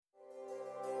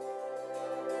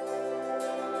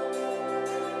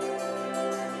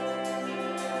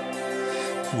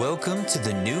Welcome to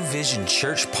the New Vision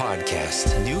Church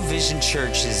podcast. New Vision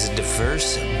Church is a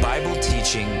diverse,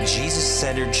 Bible-teaching,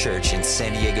 Jesus-centered church in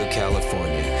San Diego,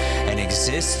 California, and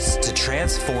exists to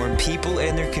transform people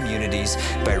and their communities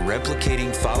by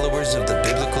replicating followers of the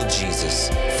biblical Jesus.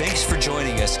 Thanks for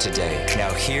joining us today.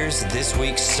 Now here's this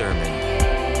week's sermon.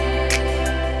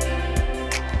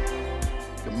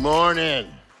 Good morning.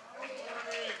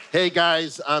 Hey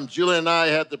guys, Julian and I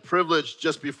had the privilege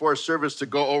just before service to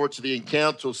go over to the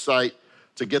Encanto site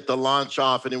to get the launch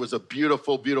off, and it was a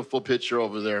beautiful, beautiful picture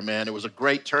over there, man. It was a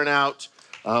great turnout.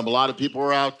 A lot of people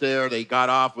were out there. They got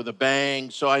off with a bang.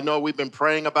 So I know we've been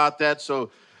praying about that.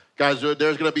 So guys, there's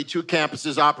going to be two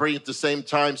campuses operating at the same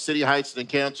time, City Heights and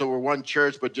Encanto. We're one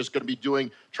church, but just going to be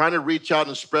trying to reach out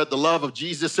and spread the love of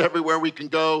Jesus everywhere we can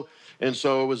go. And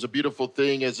so it was a beautiful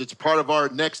thing as it's part of our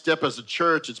next step as a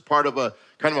church. It's part of a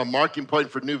kind of a marking point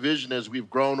for New Vision as we've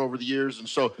grown over the years. And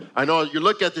so I know you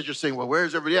look at this, you're saying, well,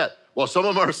 where's everybody at? Well, some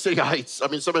of them are City Heights.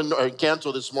 Some in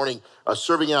Encanto this morning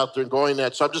serving out there and going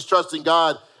that. So I'm just trusting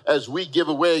God as we give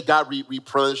away, God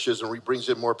replenishes and brings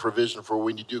in more provision for what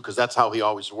we need to do because that's how he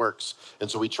always works. And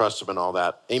so we trust him in all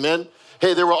that. Amen.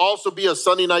 Hey, there will also be a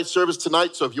Sunday night service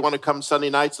tonight. So if you want to come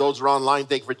Sunday nights, those are online.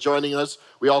 Thank you for joining us.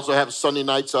 We also have Sunday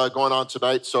nights going on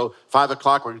tonight. So 5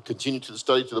 o'clock, we're going to continue to the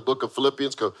study to the book of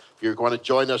Philippians. If you're going to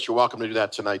join us, you're welcome to do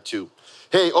that tonight too.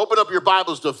 Hey, open up your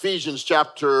Bibles to Ephesians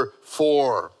chapter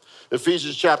 4.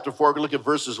 Ephesians chapter 4, we're going to look at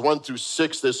verses 1 through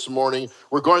 6 this morning.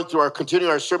 We're going through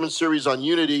continuing our sermon series on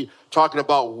unity, talking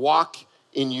about walk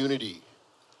in unity.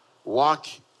 Walk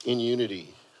in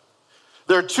unity.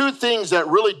 There are two things that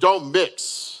really don't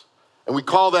mix, and we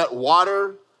call that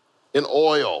water and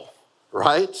oil,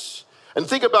 right? And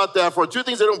think about that for two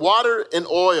things that don't water and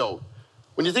oil.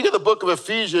 When you think of the book of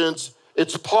Ephesians,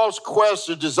 it's Paul's quest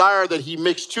or desire that he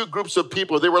mixed two groups of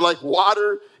people. They were like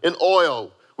water and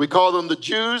oil. We call them the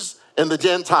Jews and the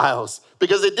Gentiles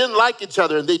because they didn't like each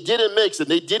other and they didn't mix and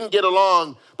they didn't get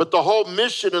along. But the whole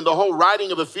mission and the whole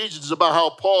writing of Ephesians is about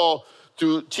how Paul,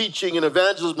 through teaching and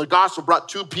evangelism, the gospel brought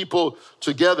two people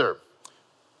together.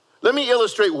 Let me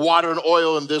illustrate water and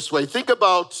oil in this way. Think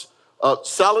about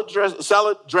salad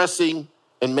dressing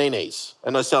and mayonnaise.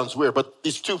 And that sounds weird, but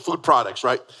these two food products,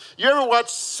 right? You ever watch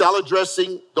salad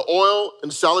dressing, the oil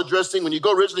and salad dressing? When you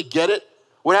go originally get it,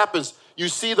 what happens? You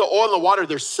see the oil and the water,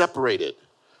 they're separated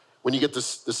when you get the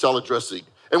salad dressing.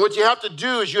 And what you have to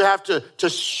do is you have to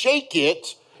shake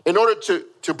it in order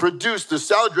to produce the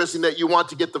salad dressing that you want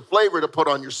to get the flavor to put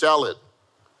on your salad.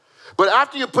 But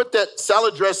after you put that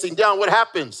salad dressing down, what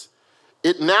happens?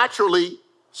 It naturally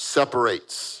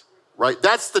separates, right?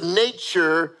 That's the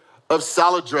nature of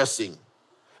salad dressing.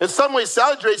 In some ways,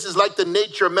 salad dressing is like the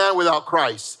nature of man without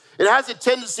Christ. It has a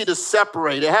tendency to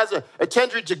separate. It has a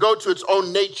tendency to go to its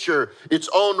own nature, its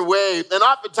own way. And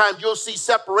oftentimes you'll see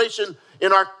separation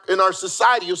in our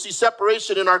society. You'll see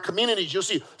separation in our communities. You'll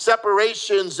see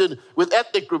separations with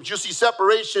ethnic groups. You'll see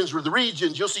separations with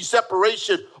regions. You'll see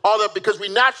separation, all that, because we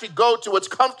naturally go to what's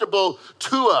comfortable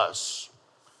to us.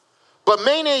 But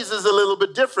mayonnaise is a little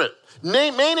bit different.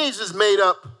 Mayonnaise is made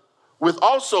up with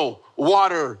also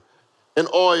water and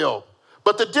oil.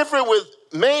 But the difference with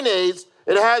mayonnaise,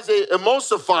 it has an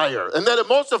emulsifier, and that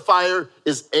emulsifier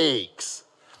is eggs.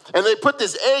 And they put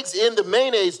these eggs in the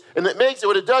mayonnaise, and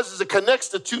what it does is it connects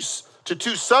the two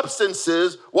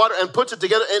substances, water, and puts it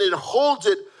together, and it holds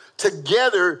it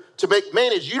together to make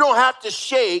mayonnaise. You don't have to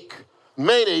shake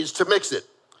mayonnaise to mix it.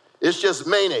 It's just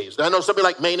mayonnaise. Now, I know somebody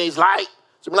like mayonnaise light,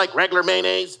 somebody like regular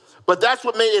mayonnaise, but that's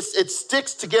what mayonnaise, it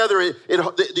sticks together.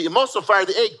 The emulsifier,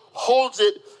 the egg, holds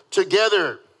it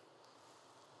together.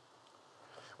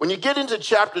 When you get into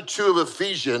chapter 2 of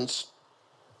Ephesians,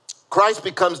 Christ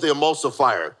becomes the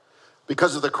emulsifier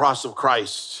because of the cross of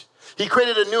Christ. He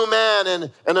created a new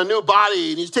man and a new body,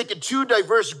 and he's taken two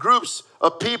diverse groups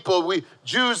of people,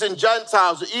 Jews and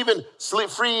Gentiles, even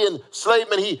free and slave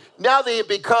men. Now they have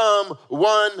become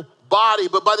one body.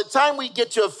 But by the time we get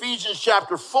to Ephesians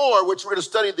chapter 4, which we're going to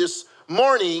study this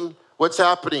morning, what's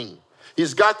happening?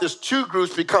 He's got this two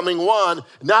groups becoming one.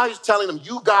 Now he's telling them,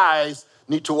 you guys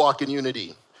need to walk in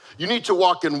unity. You need to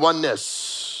walk in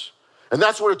oneness. And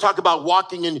that's what we're talking about,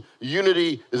 walking in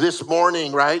unity this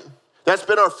morning, right? That's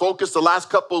been our focus the last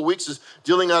couple of weeks, is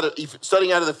studying out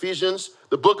of Ephesians,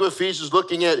 the book of Ephesians,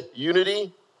 looking at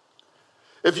unity.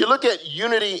 If you look at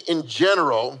unity in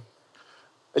general,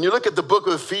 and you look at the book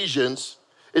of Ephesians,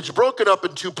 it's broken up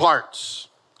in two parts.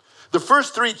 The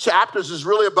first 3 chapters is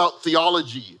really about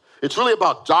theology. It's really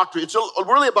about doctrine. It's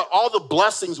really about all the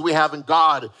blessings we have in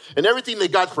God and everything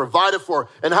that God's provided for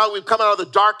and how we've come out of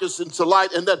the darkness into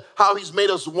light and then how he's made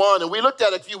us one. And we looked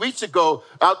at it a few weeks ago,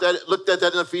 looked at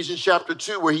that in Ephesians chapter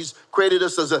 2, where he's created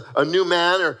us as a new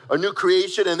man or a new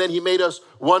creation, and then he made us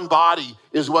one body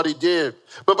is what he did.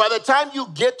 But by the time you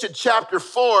get to chapter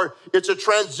 4, it's a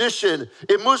transition.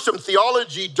 It moves from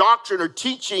theology, doctrine, or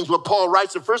teachings, what Paul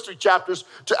writes in the first 3 chapters,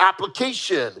 to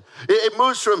application. It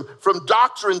moves from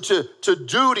doctrine to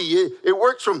duty. It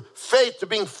works from faith to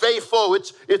being faithful.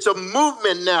 It's a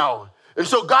movement now. And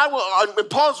so God will, in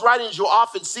Paul's writings, you'll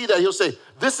often see that. He'll say,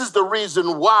 this is the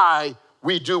reason why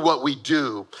we do what we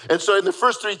do. And so in the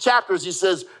first 3 chapters, he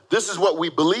says, this is what we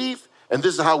believe, and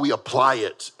this is how we apply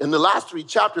it. In the last 3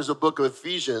 chapters of the book of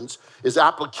Ephesians is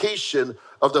application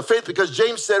of the faith, because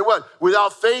James said what?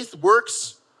 Without faith,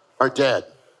 works are dead.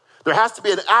 There has to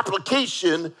be an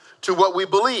application to what we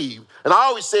believe. And I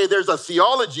always say there's a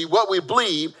theology, what we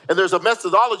believe, and there's a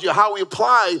methodology of how we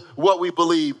apply what we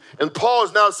believe. And Paul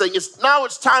is now saying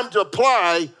it's time to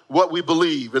apply what we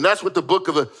believe. And that's what the book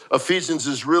of Ephesians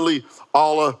is really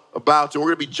all about. And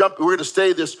we're going to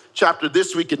stay this chapter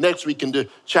this week and next week into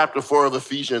chapter 4 of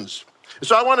Ephesians. And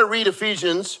so I want to read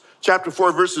Ephesians chapter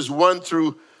 4, verses 1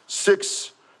 through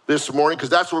 6 this morning, because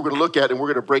that's what we're going to look at, and we're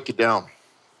going to break it down.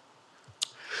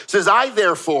 It says, I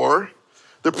therefore,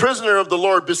 the prisoner of the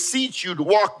Lord, beseech you to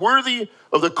walk worthy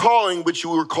of the calling which you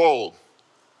were called,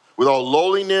 with all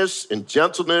lowliness and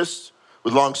gentleness,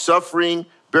 with long suffering,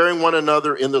 bearing one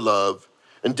another in the love,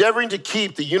 endeavoring to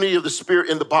keep the unity of the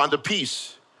Spirit in the bond of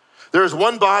peace. There is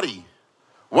one body,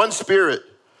 one Spirit,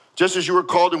 just as you were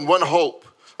called in one hope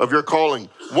of your calling,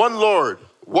 one Lord,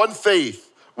 one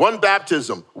faith, one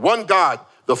baptism, one God,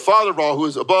 the Father of all, who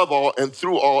is above all and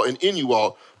through all and in you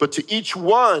all. But to each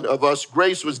one of us,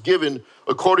 grace was given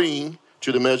according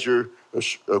to the measure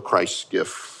of Christ's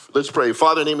gift. Let's pray.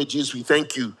 Father, in the name of Jesus, we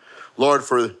thank you, Lord,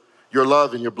 for your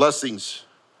love and your blessings,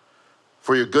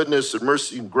 for your goodness and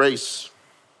mercy and grace.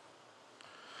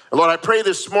 And Lord, I pray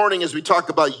this morning as we talk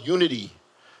about unity,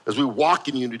 as we walk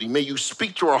in unity, may you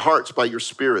speak to our hearts by your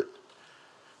Spirit.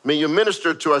 May you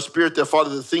minister to our spirit that, Father,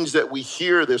 the things that we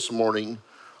hear this morning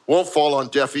won't fall on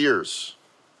deaf ears,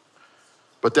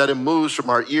 but that it moves from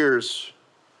our ears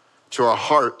to our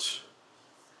heart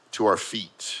to our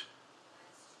feet.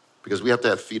 Because we have to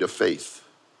have feet of faith,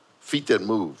 feet that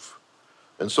move.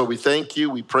 And so we thank you,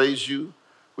 we praise you,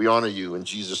 we honor you in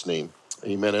Jesus' name.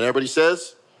 Amen. And everybody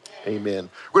says,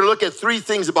 amen. We're gonna look at 3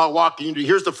 things about walking in unity.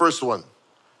 Here's the first one.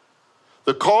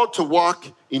 The call to walk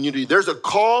in unity. There's a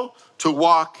call to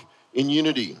walk in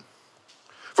unity.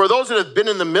 For those that have been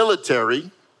in the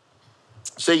military,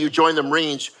 say you joined the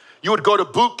Marines, you would go to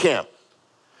boot camp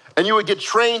and you would get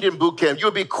trained in boot camp. You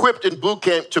would be equipped in boot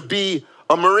camp to be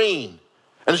a Marine.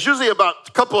 And it's usually about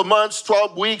a couple of months,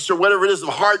 12 weeks or whatever it is of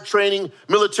hard training,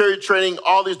 military training,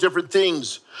 all these different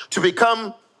things to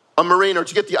become a Marine or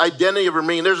to get the identity of a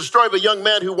Marine. There's a story of a young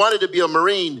man who wanted to be a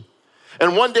Marine.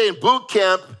 And one day in boot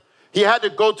camp, he had to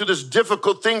go through this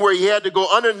difficult thing where he had to go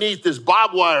underneath this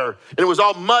barbed wire and it was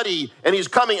all muddy and he's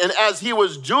coming. And as he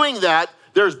was doing that,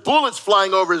 there's bullets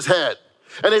flying over his head.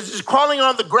 And as he's crawling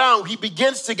on the ground, he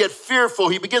begins to get fearful.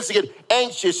 He begins to get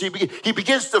anxious. He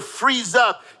begins to freeze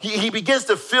up. He begins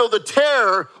to feel the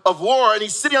terror of war. And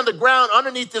he's sitting on the ground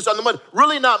underneath this on the mud,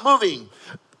 really not moving,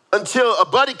 until a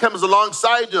buddy comes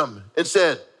alongside him and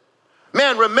said,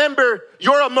 man, remember,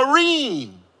 you're a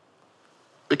Marine.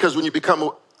 Because when you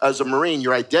become as a Marine,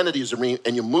 your identity is a Marine,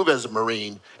 and you move as a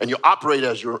Marine, and you operate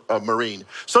as a Marine.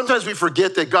 Sometimes we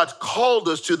forget that God's called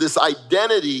us to this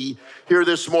identity here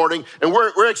this morning, and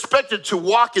we're expected to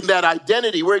walk in that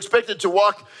identity. We're expected to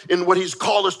walk in what he's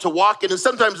called us to walk in, and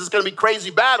sometimes it's gonna be crazy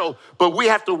battle, but we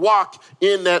have to walk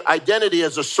in that identity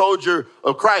as a soldier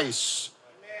of Christ.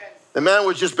 Amen. The man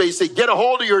was just basically say, get a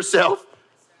hold of yourself,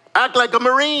 act like a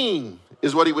Marine,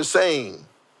 is what he was saying.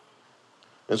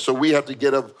 And so we have to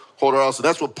get up, hold our house. And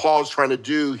that's what Paul's trying to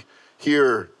do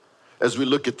here as we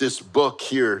look at this book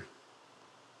here.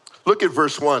 Look at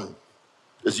verse 1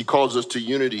 as he calls us to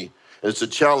unity. And it's a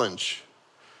challenge,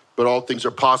 but all things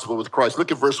are possible with Christ. Look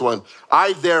at verse 1.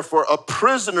 I, therefore, a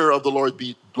prisoner of the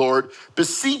Lord,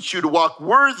 beseech you to walk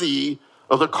worthy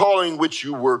of the calling which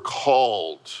you were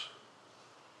called.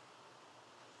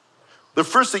 The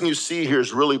first thing you see here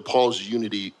is really Paul's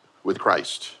unity with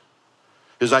Christ,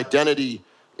 his identity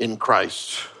in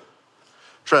Christ.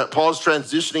 Paul's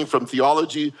transitioning from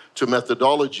theology to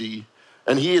methodology,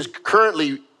 and he is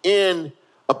currently in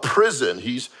a prison.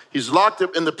 He's locked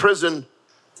up in the prison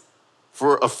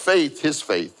for a faith, his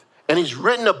faith, and he's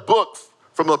written a book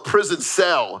from a prison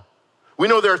cell We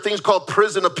know there are things called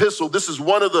prison epistles. This is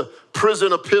one of the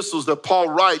prison epistles that Paul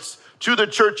writes to the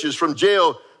churches from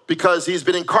jail because he's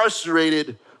been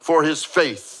incarcerated for his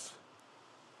faith.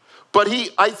 But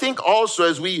I think also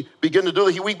as we begin to do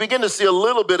it, we begin to see a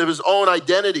little bit of his own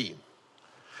identity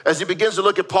as he begins to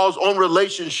look at Paul's own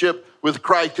relationship with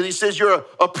Christ. Because he says, you're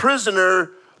a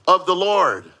prisoner of the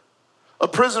Lord. A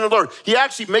prisoner of the Lord. He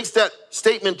actually makes that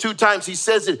statement 2 times. He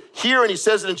says it here and he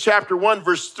says it in chapter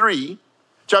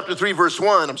 3, verse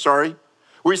 1,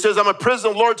 where he says, I'm a prisoner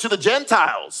of the Lord to the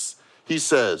Gentiles, he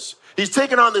says. He's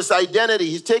taken on this identity.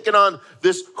 He's taken on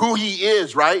this who he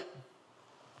is, right?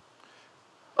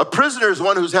 A prisoner is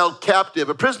one who's held captive.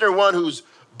 A prisoner is one who's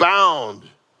bound.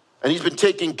 And he's been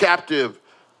taken captive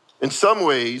in some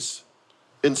ways,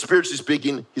 in spiritually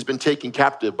speaking, he's been taken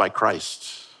captive by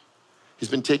Christ. He's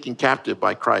been taken captive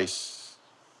by Christ.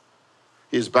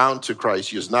 He is bound to Christ.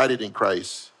 He is united in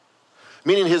Christ.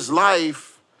 Meaning his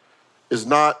life is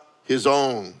not his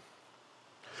own.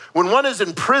 When one is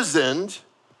imprisoned,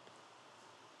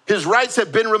 his rights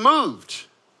have been removed.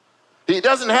 He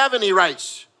doesn't have any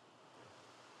rights.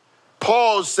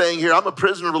 Paul's saying here, I'm a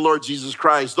prisoner of the Lord Jesus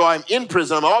Christ. Though I'm in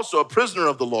prison, I'm also a prisoner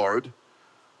of the Lord.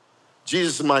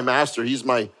 Jesus is my master. He's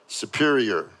my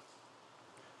superior.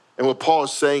 And what Paul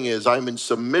is saying is, I'm in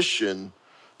submission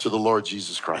to the Lord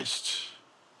Jesus Christ.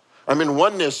 I'm in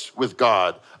oneness with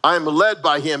God. I'm led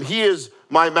by him. He is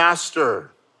my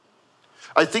master.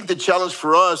 I think the challenge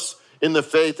for us in the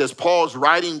faith, as Paul's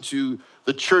writing to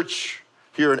the church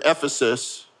here in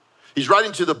Ephesus, he's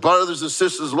writing to the brothers and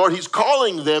sisters of the Lord. He's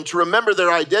calling them to remember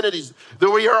their identities, that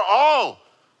we are all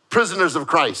prisoners of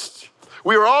Christ.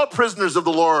 We are all prisoners of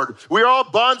the Lord. We are all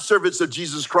bondservants of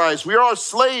Jesus Christ. We are all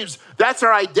slaves. That's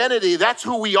our identity. That's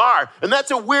who we are. And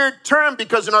that's a weird term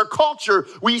because in our culture,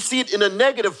 we see it in a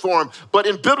negative form. But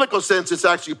in biblical sense, it's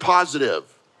actually positive.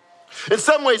 In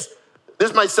some ways,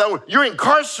 this might sound weird. You're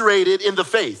incarcerated in the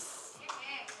faith.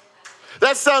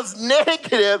 That sounds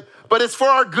negative, but it's for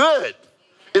our good.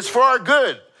 It's for our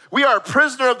good. We are a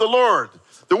prisoner of the Lord.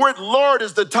 The word Lord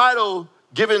is the title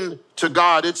given to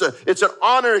God. It's an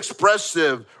honor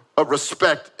expressive of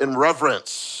respect and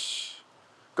reverence.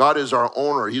 God is our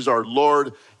owner. He's our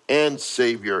Lord and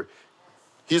Savior.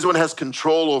 He's the one who has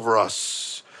control over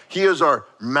us. He is our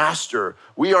master.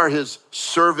 We are his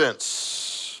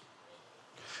servants.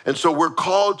 And so we're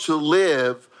called to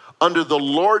live under the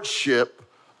lordship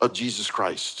of Jesus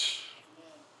Christ.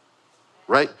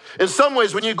 Right? In some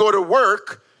ways, when you go to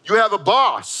work, you have a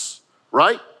boss,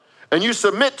 right? And you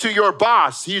submit to your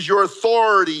boss. He's your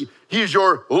authority. He's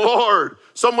your Lord.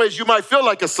 Some ways you might feel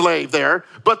like a slave there,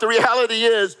 but the reality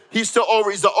is he's the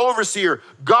overseer.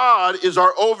 God is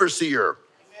our overseer.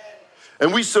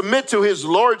 And we submit to his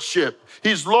lordship.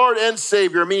 He's Lord and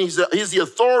Savior. I mean, he's the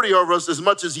authority over us as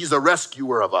much as he's a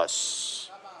rescuer of us.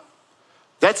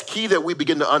 That's key that we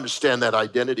begin to understand that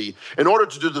identity in order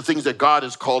to do the things that God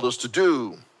has called us to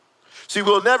do. See,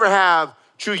 we'll never have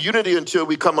true unity until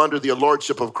we come under the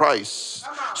lordship of Christ.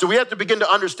 So we have to begin to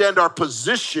understand our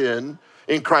position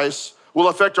in Christ will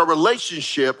affect our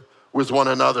relationship with one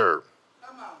another.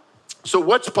 So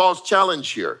what's Paul's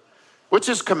challenge here? What's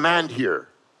his command here?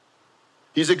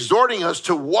 He's exhorting us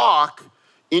to walk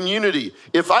in unity.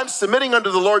 If I'm submitting under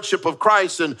the lordship of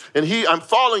Christ and I'm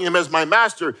following him as my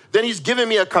master, then he's giving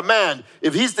me a command.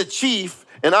 If he's the chief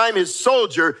and I'm his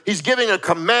soldier, he's giving a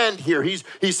command here. He's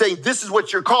saying, this is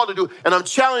what you're called to do, and I'm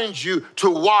challenging you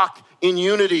to walk in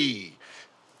unity.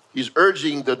 He's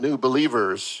urging the new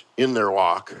believers in their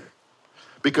walk.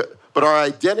 But our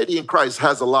identity in Christ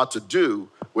has a lot to do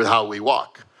with how we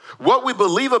walk. What we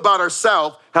believe about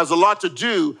ourselves has a lot to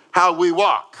do how we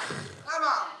walk.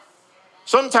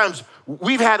 Sometimes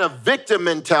we've had a victim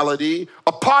mentality,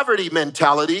 a poverty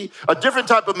mentality, a different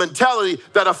type of mentality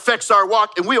that affects our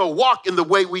walk, and we'll walk in the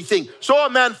way we think. So a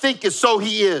man thinketh, so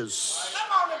he is.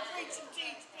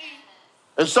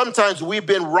 And sometimes we've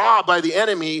been robbed by the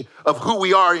enemy of who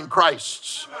we are in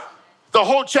Christ. The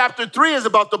whole chapter 3 is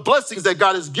about the blessings that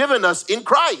God has given us in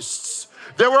Christ.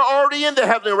 That we're already in the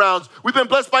heavenly realms. We've been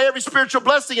blessed by every spiritual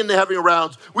blessing in the heavenly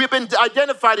realms. We've been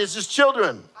identified as his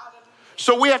children.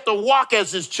 So we have to walk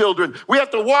as his children. We have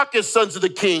to walk as sons of the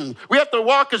king. We have to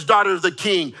walk as daughters of the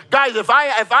king. Guys, if I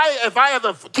have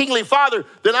a kingly father,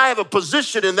 then I have a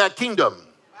position in that kingdom.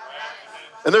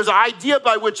 And there's an idea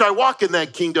by which I walk in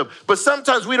that kingdom. But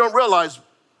sometimes we don't realize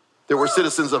that we're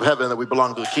citizens of heaven, that we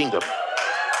belong to the kingdom.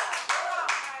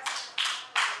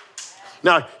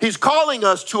 Now, he's calling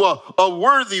us to a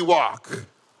worthy walk.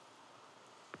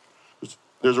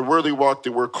 There's a worthy walk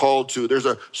that we're called to. There's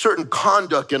a certain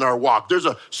conduct in our walk. There's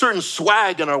a certain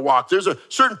swag in our walk. There's a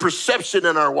certain perception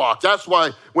in our walk. That's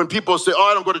why when people say, oh,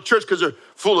 I don't go to church because they're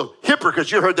full of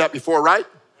hypocrites. You heard that before, right?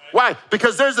 Why?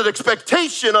 Because there's an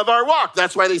expectation of our walk.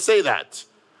 That's why they say that.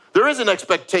 There is an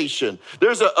expectation.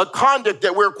 There's a conduct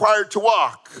that we're required to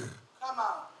walk. Come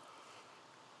on.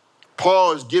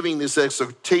 Paul is giving this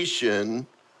exhortation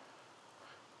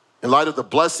in light of the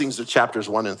blessings of chapters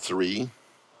 1 and 3,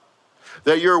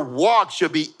 that your walk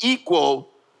should be equal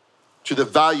to the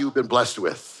value you've been blessed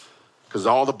with, because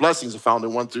all the blessings are found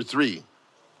in 1 through 3.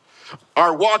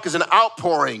 Our walk is an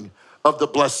outpouring of the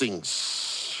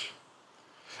blessings.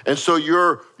 And so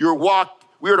your walk,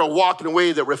 we are to walk in a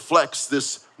way that reflects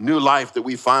this new life that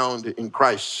we found in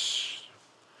Christ.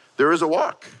 There is a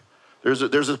walk. There's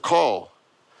a call.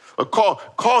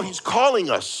 He's calling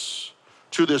us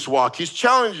to this walk. He's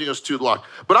challenging us to the walk.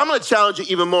 But I'm going to challenge you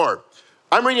even more.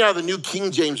 I'm reading out of the New King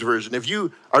James Version. If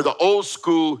you are the old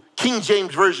school King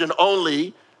James Version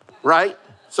only, right?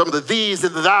 Some of the these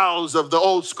and the thous of the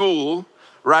old school,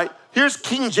 right? Here's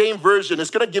King James Version.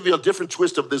 It's going to give you a different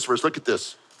twist of this verse. Look at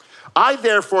this. I,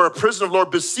 therefore, a prisoner of the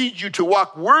Lord, beseech you to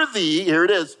walk worthy, here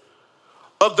it is,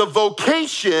 of the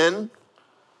vocation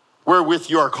wherewith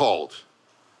you are called.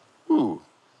 Ooh,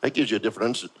 that gives you a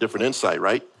different insight,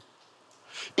 right?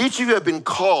 Each of you have been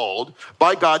called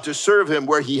by God to serve him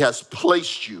where he has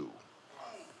placed you.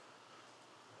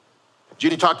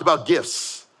 Jeannie talked about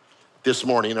gifts this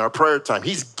morning in our prayer time.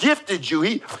 He's gifted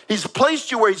you. He's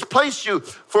placed you where he's placed you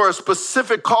for a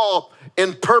specific call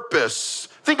and purpose.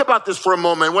 Think about this for a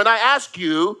moment. When I ask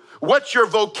you what your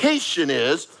vocation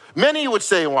is, many would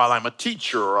say, well, I'm a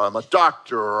teacher, or I'm a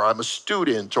doctor, or I'm a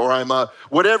student, or I'm a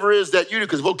whatever it is that you do,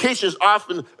 because vocation is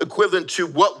often equivalent to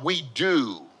what we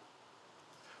do.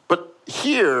 But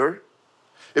here,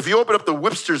 if you open up the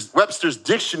Webster's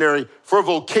dictionary for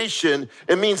vocation,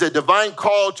 it means a divine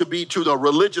call to the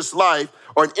religious life,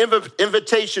 or an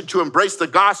invitation to embrace the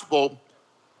gospel,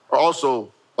 or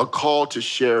also a call to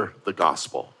share the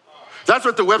gospel. That's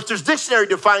what the Webster's dictionary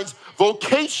defines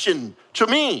vocation to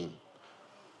mean.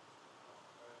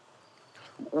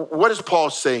 What is Paul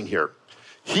saying here?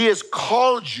 He has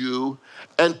called you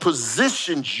and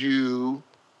positioned you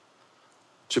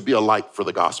to be a light for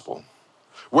the gospel.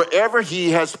 Wherever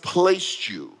he has placed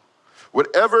you,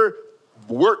 whatever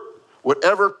work,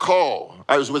 whatever call.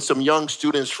 I was with some young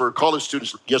students, college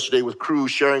students yesterday with Crew,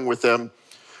 sharing with them.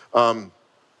 And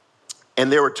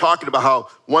they were talking about how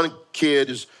one kid,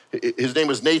 his name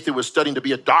was Nathan, was studying to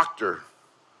be a doctor.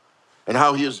 And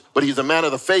how he's a man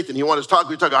of the faith, and he wanted to talk.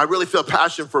 We talk. I really feel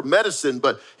passion for medicine,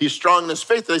 but he's strong in his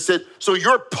faith. And I said, so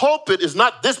your pulpit is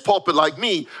not this pulpit like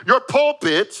me. Your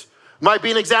pulpit might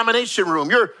be an examination room.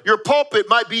 Your pulpit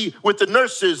might be with the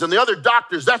nurses and the other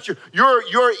doctors. That's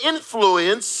your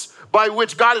influence by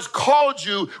which God has called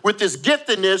you with this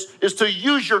giftedness is to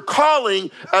use your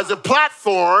calling as a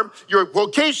platform, your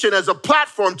vocation as a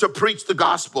platform to preach the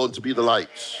gospel and to be the light.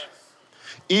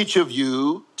 Each of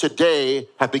you today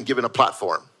have been given a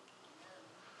platform.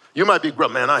 You might be,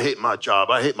 man, I hate my job.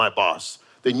 I hate my boss.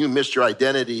 Then you missed your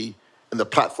identity in the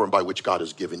platform by which God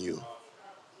has given you.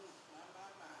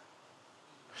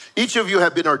 Each of you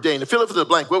have been ordained. Fill in the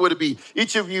blank. What would it be?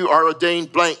 Each of you are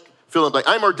ordained blank, fill in blank.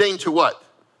 I'm ordained to what?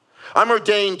 I'm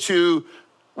ordained to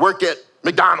work at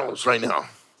McDonald's right now.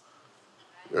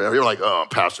 You're like, oh,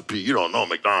 Pastor P, you don't know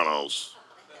McDonald's.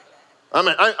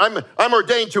 I'm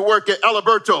ordained to work at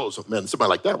Alberto's. Oh, man, somebody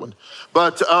like that one.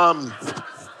 But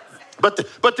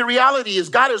the reality is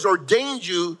God has ordained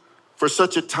you for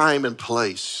such a time and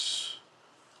place.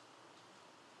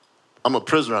 I'm a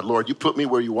prisoner, Lord. You put me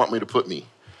where you want me to put me.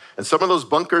 And some of those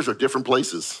bunkers are different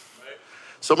places.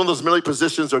 Some of those military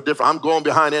positions are different. I'm going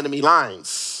behind enemy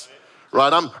lines.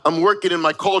 Right? I'm working in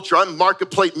my culture. I'm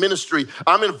marketplace ministry.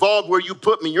 I'm involved where you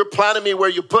put me. You're planting me where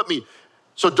you put me.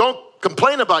 So don't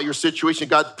complain about your situation.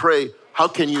 God, pray, how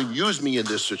can you use me in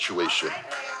this situation?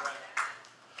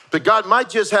 But God might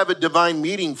just have a divine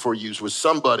meeting for you with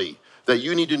somebody that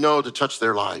you need to know to touch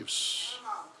their lives.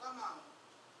 Come on.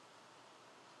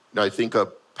 Now I think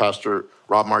of Pastor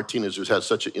Rob Martinez, who's had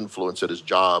such an influence at his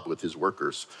job with his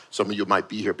workers. Some of you might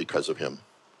be here because of him.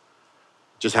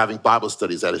 Just having Bible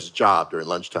studies at his job during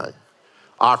lunchtime.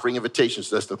 Offering invitations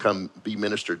to us to come be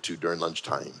ministered to during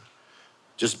lunchtime.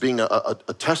 Just being a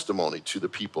testimony to the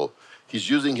people. He's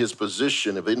using his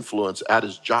position of influence at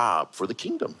his job for the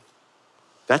kingdom.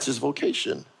 That's his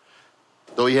vocation.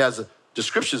 Though he has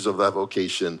descriptions of that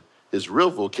vocation, his real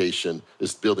vocation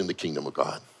is building the kingdom of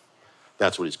God.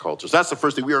 That's what he's called to. So that's the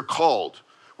first thing. We are called.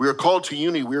 We are called to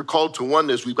unity. We are called to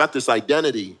oneness. We've got this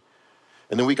identity.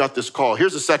 And then we got this call.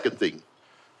 Here's the second thing.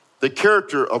 the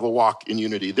character of a walk in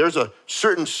unity. There's a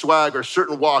certain swag or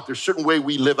certain walk, there's a certain way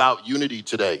we live out unity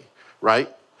today, right?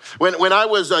 When I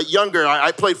was younger,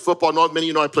 I played football. Many of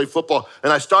you know I played football.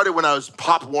 And I started when I was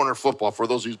Pop Warner football. For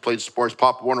those of you who played sports,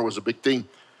 Pop Warner was a big thing.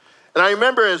 And I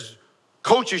remember as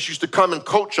coaches used to come and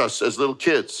coach us as little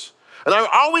kids. And I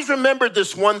always remembered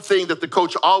this one thing that the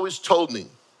coach always told me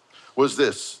was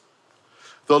this: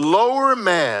 the lower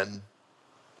man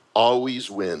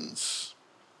always wins.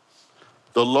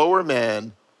 The lower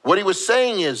man. What he was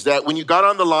saying is that when you got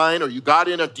on the line or you got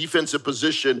in a defensive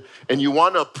position and you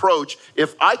want to approach,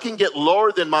 if I can get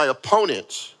lower than my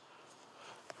opponent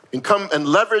and come and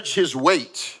leverage his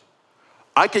weight,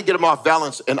 I can get him off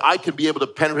balance and I can be able to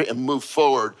penetrate and move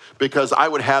forward because I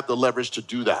would have the leverage to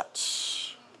do that.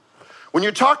 When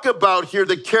you talk about here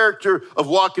the character of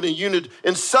walking in unity,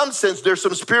 in some sense, there's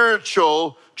some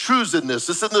spiritual truths in this.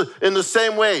 It's in the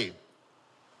same way.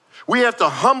 We have to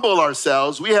humble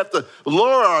ourselves. We have to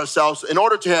lower ourselves in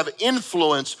order to have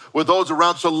influence with those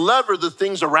around, to lever the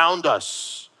things around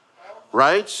us,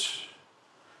 right?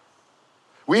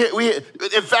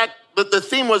 In fact, the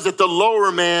theme was that the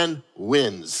lower man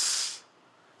wins.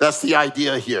 That's the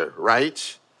idea here,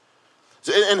 right?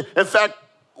 And in fact,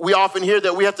 we often hear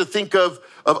that we have to think of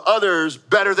others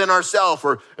better than ourselves,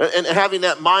 and having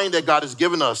that mind that God has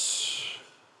given us.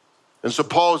 And so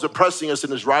Paul is impressing us in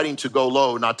his writing to go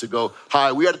low, not to go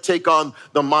high. We got to take on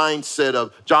the mindset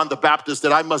of John the Baptist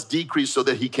that I must decrease so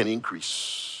that he can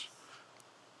increase.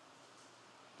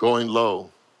 Going low.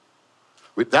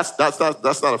 That's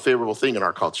not a favorable thing in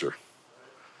our culture,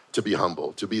 to be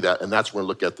humble, to be that. And that's what we're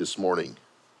going to look at this morning.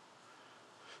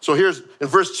 So here's, in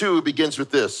verse 2, it begins with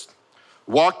this: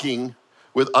 walking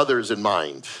with others in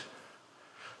mind.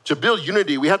 To build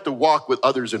unity, we have to walk with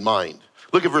others in mind.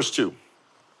 Look at verse 2.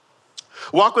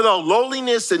 Walk with all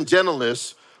lowliness and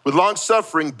gentleness, with long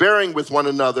suffering, bearing with one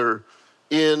another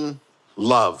in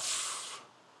love.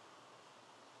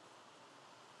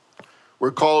 We're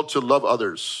called to love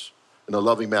others in a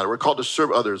loving manner. We're called to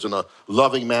serve others in a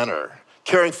loving manner,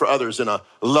 caring for others in a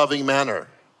loving manner.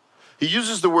 He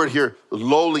uses the word here,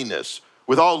 lowliness.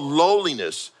 With all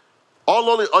lowliness. All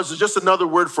lowliness is just another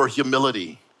word for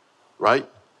humility, right?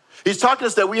 He's talking to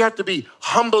us that we have to be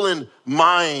humble in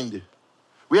mind.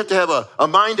 We have to have a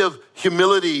mind of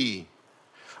humility,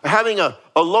 having a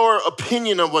lower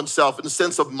opinion of oneself in the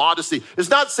sense of modesty. It's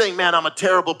not saying, man, I'm a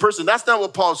terrible person. That's not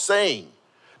what Paul's saying.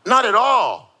 Not at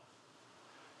all.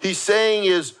 He's saying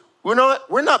is, we're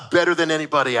not better than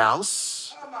anybody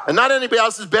else. And not anybody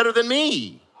else is better than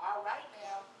me. All right,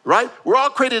 now. Right? We're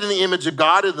all created in the image of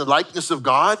God and the likeness of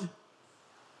God.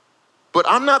 But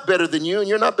I'm not better than you and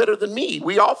you're not better than me.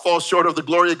 We all fall short of the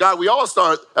glory of God. We all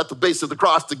start at the base of the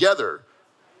cross together.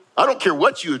 I don't care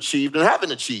what you achieved and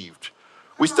haven't achieved.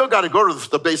 We still got to go to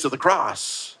the base of the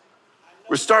cross.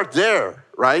 We start there,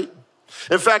 right?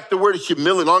 In fact, the word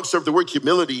humility, the word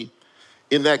humility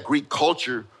in that Greek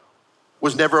culture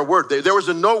was never a word. There was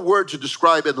no word to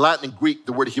describe in Latin and Greek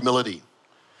the word humility.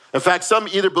 In fact, some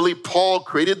either believe Paul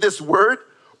created this word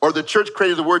or the church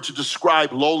created the word to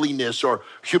describe lowliness or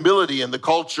humility in the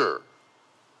culture.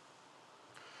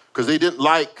 Because they didn't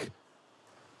like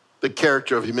the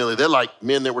character of humility. They're like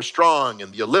men that were strong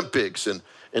in the Olympics and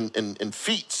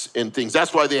feats and things.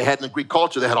 That's why they had in the Greek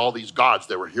culture, they had all these gods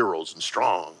that were heroes and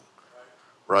strong,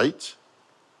 right?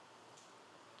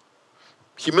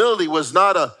 Humility was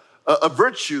not a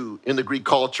virtue in the Greek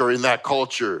culture, in that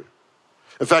culture.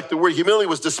 In fact, the word humility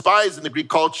was despised in the Greek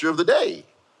culture of the day.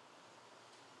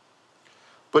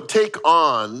 But take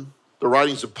on the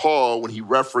writings of Paul when he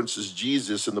references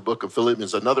Jesus in the book of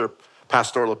Philippians, another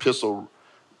pastoral epistle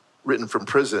written from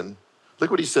prison.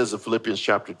 Look what he says in Philippians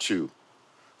chapter 2,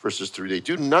 verses 3 to 8.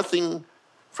 Do nothing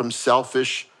from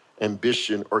selfish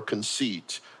ambition or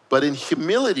conceit, but in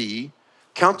humility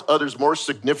count others more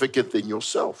significant than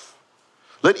yourself.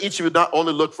 Let each of you not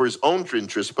only look for his own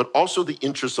interests, but also the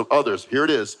interests of others. Here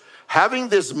it is. Having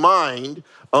this mind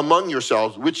among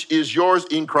yourselves, which is yours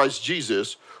in Christ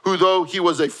Jesus, who though he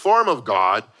was a form of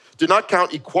God, did not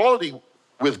count equality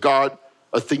with God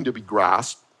a thing to be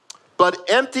grasped, but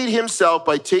emptied himself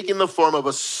by taking the form of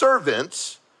a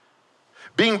servant,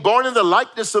 being born in the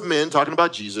likeness of men, talking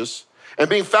about Jesus, and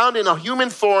being found in a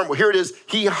human form. Well, here it is.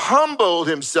 He humbled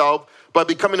himself by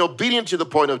becoming obedient to the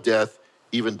point of death,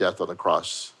 even death on the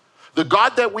cross. The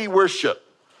God that we worship,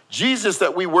 Jesus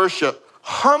that we worship,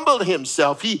 humbled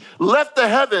himself. He left the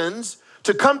heavens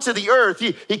to come to the earth.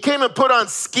 He came and put on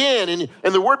skin,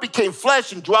 and the word became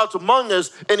flesh and dwelt among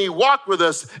us, and he walked with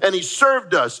us, and he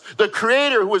served us. The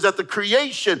creator who was at the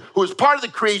creation, who was part of the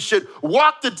creation,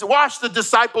 washed the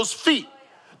disciples' feet.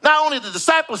 not only the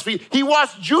disciples' feet, he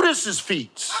washed Judas's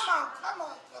feet. Come on.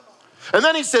 And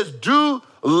then he says, do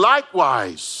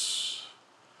likewise.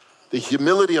 The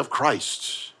humility of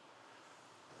Christ.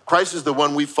 Christ is the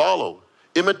one we follow.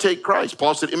 Imitate Christ.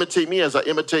 Paul said, imitate me as I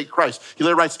imitate Christ. He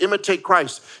later writes, imitate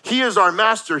Christ. He is our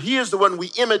master. He is the one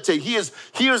we imitate. He is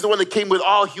the one that came with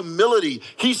all humility.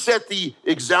 He set the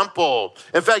example.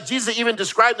 In fact, Jesus even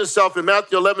described himself in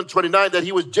Matthew 11:29 that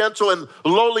he was gentle and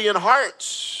lowly in heart.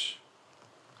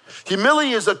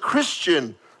 Humility is a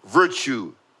Christian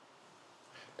virtue.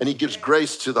 And he gives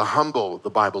grace to the humble, the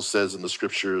Bible says in the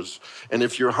scriptures. And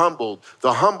if you're humbled,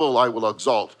 the humble I will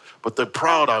exalt, but the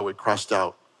proud I would cast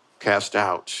out.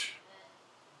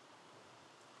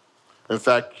 In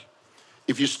fact,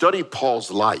 if you study Paul's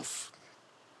life,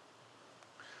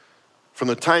 from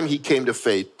the time he came to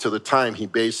faith to the time he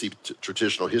basically,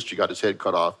 traditional history, got his head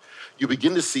cut off, you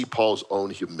begin to see Paul's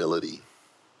own humility.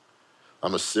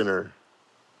 I'm a sinner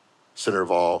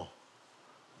of all,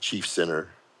 chief sinner.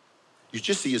 You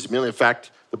just see his humility. In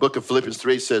fact, the book of Philippians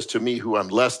 3 says, to me who I'm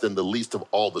less than the least of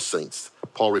all the saints.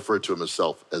 Paul referred to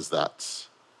himself as that.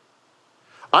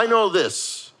 I know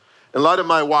this, in light of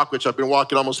my walk, which I've been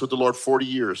walking almost with the Lord 40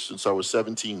 years since I was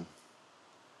 17,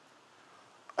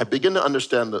 I begin to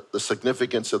understand the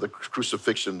significance of the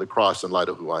crucifixion, the cross, in light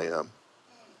of who I am.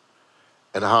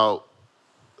 And how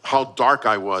dark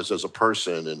I was as a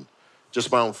person and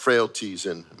just my own frailties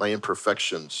and my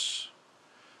imperfections.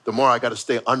 The more I got to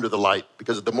stay under the light,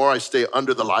 because the more I stay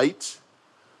under the light,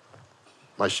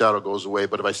 my shadow goes away.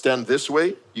 But if I stand this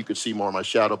way, you could see more of my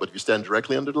shadow. But if you stand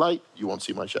directly under the light, you won't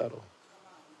see my shadow.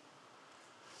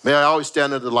 May I always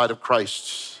stand under the light of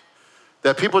Christ,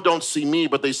 that people don't see me,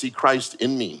 but they see Christ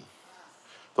in me,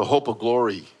 the hope of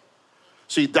glory.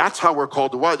 See, that's how we're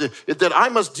called to walk, that I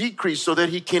must decrease so that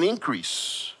he can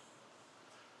increase.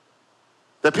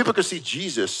 That people can see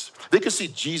Jesus. They can see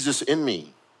Jesus in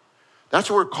me. That's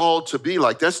what we're called to be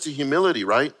like. That's the humility,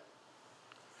 right?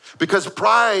 Because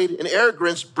pride and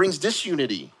arrogance brings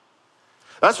disunity.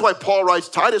 That's why Paul writes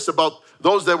Titus about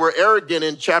those that were arrogant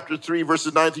in chapter 3,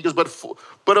 verses 9. He goes,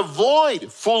 but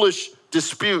avoid foolish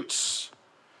disputes,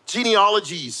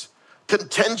 genealogies,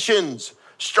 contentions,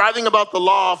 striving about the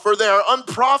law, for they are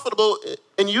unprofitable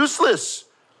and useless.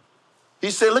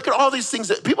 He said, look at all these things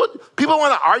that people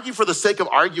want to argue for the sake of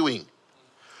arguing.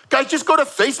 Guys, just go to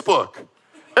Facebook.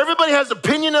 Everybody has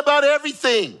opinion about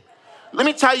everything. Let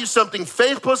me tell you something.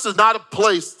 Faith Plus is not a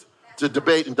place to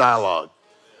debate and dialogue,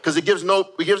 because it gives no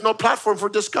platform for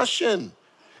discussion.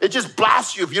 It just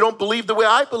blasts you if you don't believe the way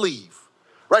I believe,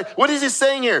 right? What is he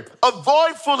saying here?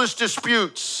 Avoid foolish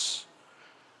disputes,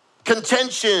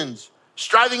 contentions,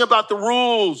 striving about the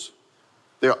rules.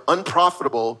 They're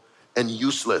unprofitable and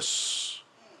useless.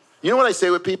 You know what I say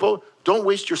with people? Don't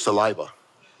waste your saliva.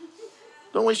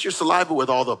 Don't waste your saliva with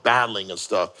all the battling and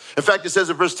stuff. In fact, it says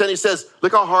in verse 10, he says,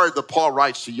 look how hard that Paul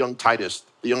writes to young Titus,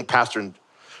 the young pastor.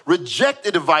 Reject the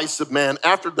advice of man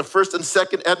after the first and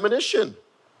second admonition,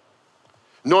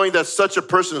 knowing that such a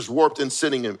person is warped in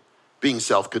sinning and being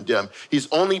self-condemned.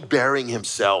 He's only bearing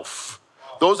himself.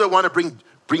 Those that want to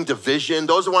bring division,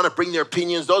 those that want to bring their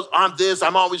opinions, those, I'm this,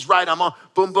 I'm always right, I'm all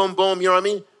boom, boom, boom, you know what I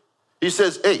mean? He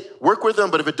says, hey, work with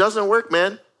them, but if it doesn't work,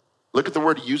 man, look at the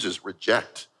word he uses,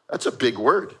 reject. That's a big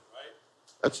word.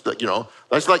 That's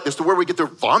the word we get to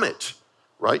vomit,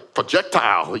 right?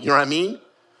 Projectile, you know what I mean?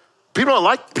 People don't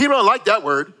like that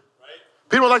word.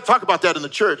 People don't like to talk about that in the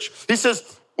church. He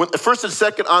says, when the first and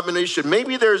second admonition,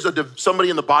 maybe there's somebody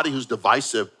in the body who's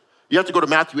divisive. You have to go to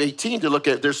Matthew 18 to look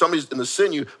at, there's somebody in the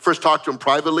sin, you first talk to him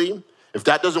privately. If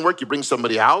that doesn't work, you bring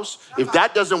somebody else. If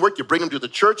that doesn't work, you bring him to the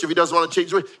church. If he doesn't want to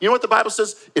change his way, you know what the Bible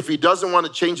says? If he doesn't want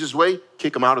to change his way,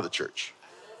 kick him out of the church.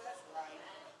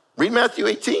 Read Matthew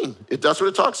 18. That's what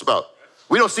it talks about.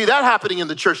 We don't see that happening in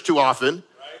the church too often.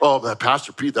 Oh, but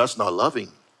Pastor Pete, that's not loving.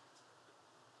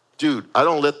 Dude, I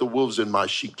don't let the wolves in my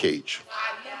sheep cage.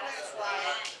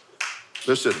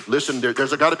 Listen,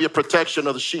 there's got to be a protection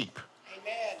of the sheep.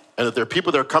 Amen. And if there are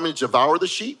people that are coming to devour the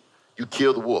sheep, you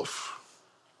kill the wolf.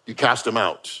 You cast them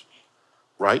out,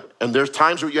 right? And there's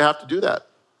times where you have to do that.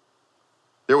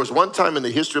 There was one time in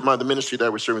the history of the ministry that I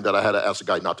was serving that I had to ask a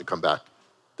guy not to come back,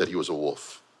 that he was a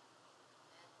wolf.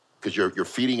 Because you're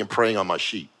feeding and preying on my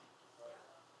sheep.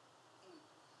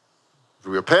 If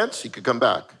he repents, he could come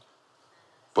back.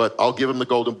 But I'll give him the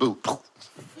golden boot.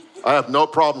 I have no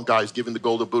problem, guys, giving the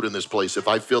golden boot in this place if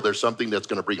I feel there's something that's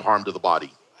going to bring harm to the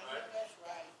body.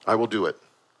 I will do it.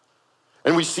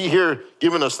 And we see here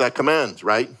giving us that command,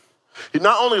 right?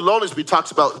 Not only lowliness, but he talks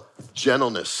about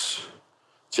gentleness.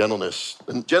 Gentleness.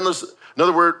 And gentleness,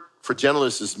 another word for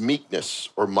gentleness is meekness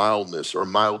or mildness or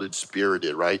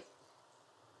mild-spirited, right?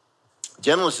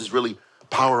 Gentleness is really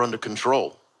power under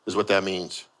control, is what that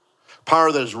means.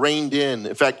 Power that is reined in.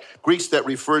 In fact, Greeks that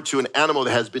refer to an animal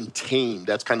that has been tamed.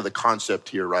 That's kind of the concept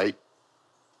here, right?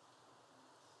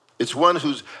 It's one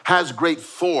who has great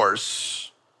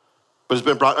force, but has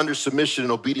been brought under submission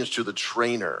and obedience to the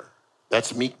trainer.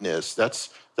 That's meekness. That's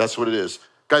what it is.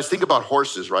 Guys, think about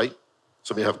horses, right?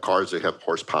 Some of you have cars, they have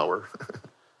horsepower.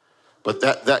 But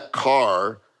that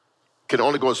car can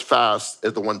only go as fast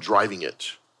as the one driving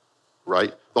it,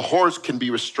 right? The horse can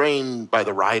be restrained by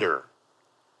the rider,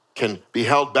 can be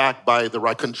held back by the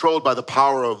rider, controlled by the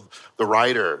power of the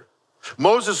rider.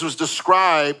 Moses was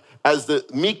described as the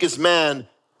meekest man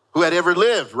who had ever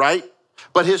lived, right?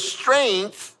 But his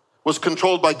strength was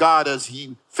controlled by God as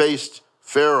he faced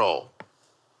Pharaoh.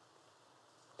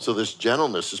 So this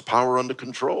gentleness is power under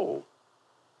control.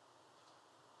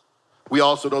 We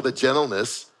also know that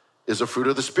gentleness is a fruit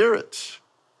of the Spirit.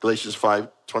 Galatians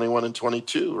 5:21 and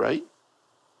 22, right?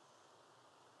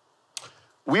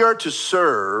 We are to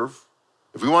serve,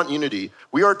 if we want unity,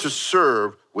 we are to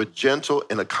serve with gentle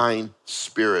and a kind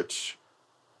spirit.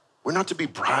 We're not to be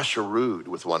brash or rude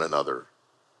with one another.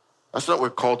 That's not what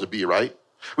we're called to be, right?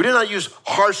 We do not use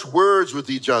harsh words with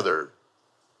each other.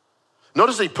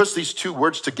 Notice he puts these two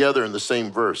words together in the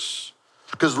same verse.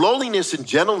 Because lowliness and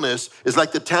gentleness is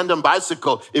like the tandem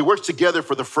bicycle. It works together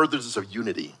for the furtherance of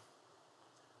unity.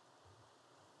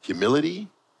 Humility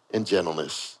and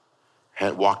gentleness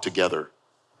walk together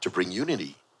to bring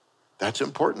unity. That's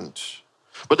important.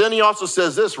 But then he also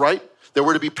says this, right? That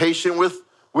we're to be patient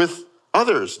with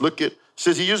others. Look at,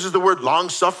 says he uses the word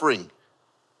long-suffering.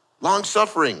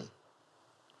 Long-suffering.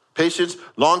 Patience,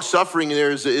 long-suffering,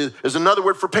 is another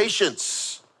word for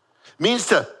patience. It means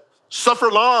to suffer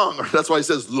long. That's why he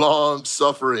says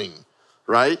long-suffering,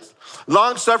 right?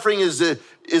 Long-suffering is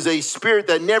a spirit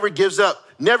that never gives up,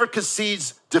 never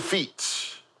concedes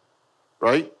defeat,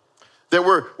 right? That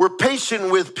we're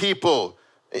patient with people.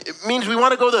 It means we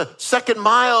want to go the second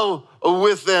mile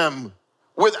with them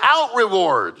without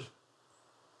reward.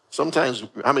 Sometimes,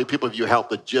 how many people have you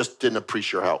helped that just didn't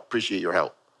appreciate your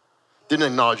help? Didn't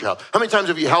acknowledge your help? How many times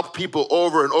have you helped people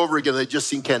over and over again and they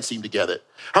just can't seem to get it?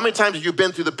 How many times have you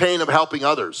been through the pain of helping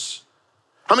others?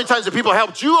 How many times have people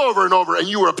helped you over and over and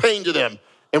you were a pain to them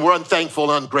and were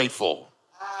unthankful and ungrateful?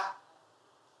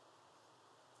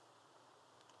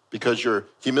 Because your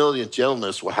humility and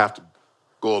gentleness will have to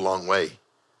go a long way.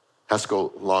 Has to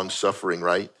go long suffering,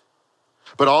 right?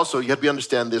 But also, you have to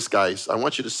understand this, guys. I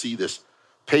want you to see this.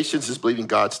 Patience is believing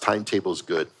God's timetable is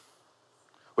good.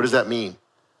 What does that mean?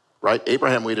 Right?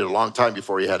 Abraham waited a long time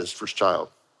before he had his first child,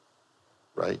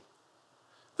 right?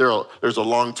 There's a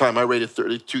long time. I waited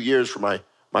 32 years for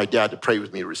my dad to pray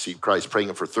with me to receive Christ, praying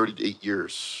him for 38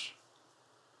 years.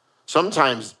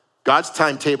 Sometimes God's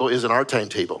timetable isn't our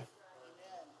timetable.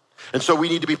 And so we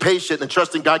need to be patient and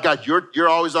trusting God. God, you're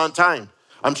always on time.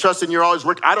 I'm trusting you're always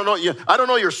working. I don't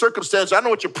know your circumstance. I don't know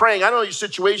what you're praying. I don't know your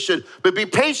situation, but be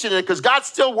patient in it because God's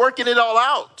still working it all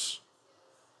out,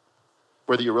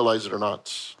 whether you realize it or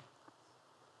not.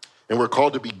 And we're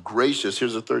called to be gracious.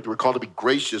 Here's the third. We're called to be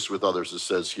gracious with others, it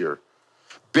says here.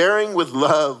 Bearing with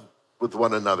love with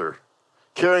one another.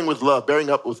 Caring with love.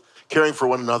 Caring for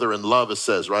one another in love, it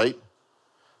says, right?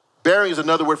 Bearing is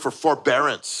another word for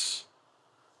forbearance.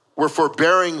 We're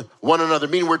forbearing one another,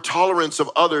 meaning we're tolerant of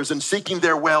others and seeking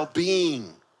their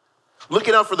well-being.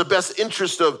 Looking out for the best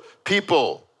interest of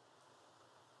people.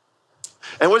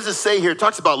 And what does it say here? It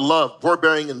talks about love,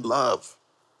 forbearing and love.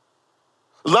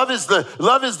 Love is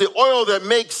the oil that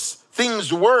makes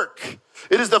things work.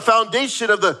 It is the foundation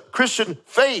of the Christian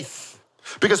faith.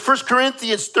 Because 1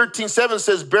 Corinthians 13:7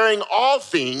 says, bearing all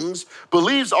things,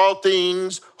 believes all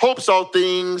things, hopes all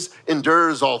things,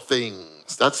 endures all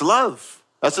things. That's love.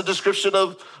 That's a description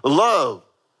of love.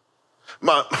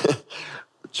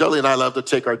 Jelly and I love to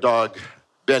take our dog,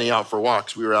 Benny, out for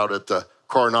walks. We were out at the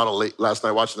Coronado late last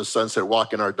night watching the sunset,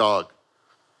 walking our dog.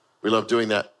 We love doing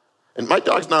that. And my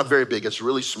dog's not very big, it's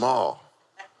really small.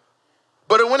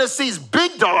 But when it sees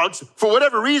big dogs, for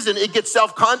whatever reason, it gets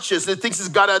self-conscious and it thinks it's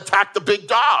gotta attack the big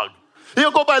dog.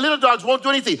 He'll go by little dogs, won't do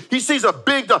anything. He sees a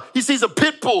big dog, he sees a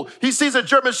pit bull, he sees a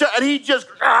German Shepherd, and he just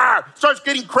starts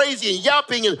getting crazy and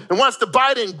yelping and wants to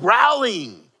bite and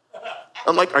growling.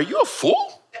 I'm like, are you a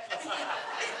fool?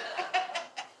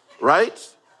 Right?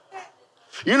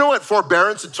 You know what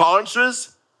forbearance and tolerance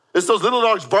is? It's those little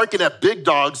dogs barking at big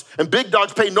dogs, and big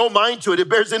dogs pay no mind to it. It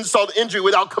bears insult and injury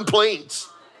without complaints.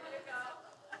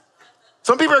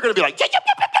 Some people are going to be like,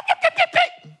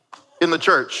 in the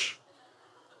church.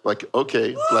 Like,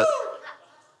 okay,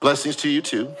 blessings to you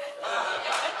too.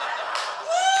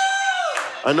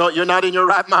 I know you're not in your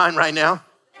right mind right now.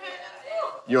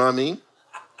 You know what I mean?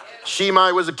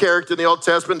 Shimei was a character in the Old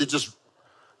Testament that just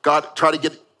tried to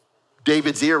get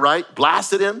David's ear, right?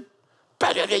 Blasted him.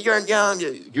 You're young.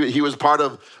 He was part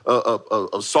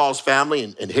of Saul's family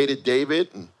and hated David.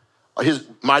 And his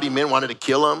mighty men wanted to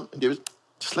kill him. And David,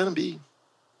 just let him be.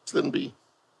 Just let him be.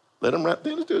 Let him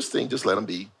do his thing. Just let him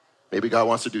be. Maybe God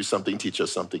wants to do something, teach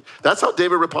us something. That's how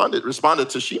David responded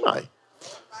to Shimei,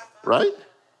 right?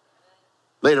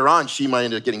 Later on, Shimei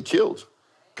ended up getting killed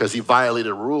because he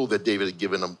violated a rule that David had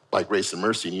given him by grace and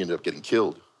mercy, and he ended up getting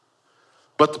killed.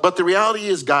 But the reality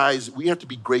is, guys, we have to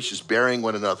be gracious, bearing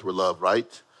one another with love,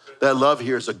 right? That love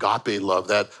here is agape love,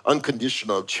 that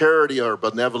unconditional charity or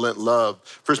benevolent love.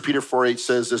 1 Peter 4:8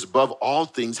 says this, above all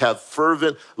things, have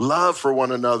fervent love for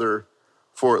one another,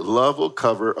 for love will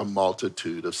cover a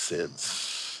multitude of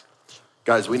sins.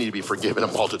 Guys, we need to be forgiven a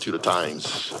multitude of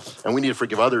times, and we need to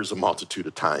forgive others a multitude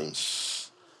of times.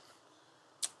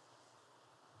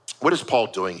 What is Paul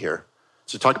doing here?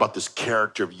 So talk about this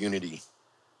character of unity.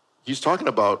 He's talking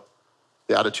about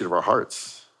the attitude of our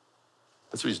hearts.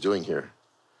 That's what he's doing here.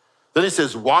 Then he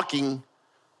says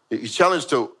he's challenged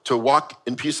to walk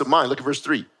in peace of mind. Look at verse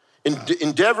 3.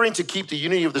 Endeavoring to keep the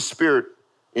unity of the Spirit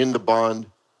in the bond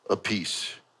of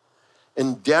peace.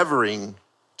 Endeavoring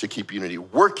to keep unity,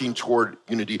 working toward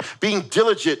unity, being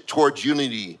diligent towards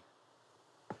unity.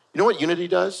 You know what unity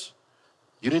does?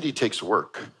 Unity takes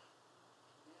work.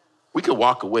 We could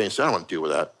walk away and say, I don't want to deal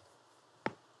with that.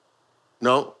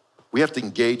 No, we have to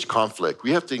engage conflict.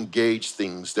 We have to engage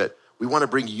things that we want to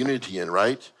bring unity in,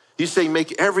 right? He's saying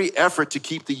make every effort to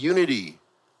keep the unity.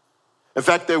 In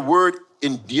fact, the word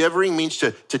endeavoring means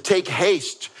to take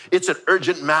haste. It's an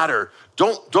urgent matter.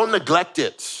 Don't neglect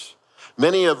it.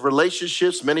 Many of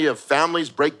relationships, many of families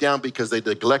break down because they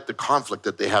neglect the conflict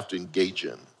that they have to engage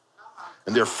in.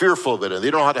 And they're fearful of it, and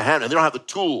they don't know how to handle it, and they don't have the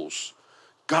tools.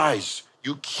 Guys,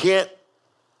 you can't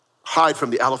hide from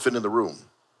the elephant in the room.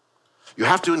 You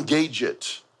have to engage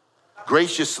it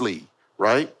graciously,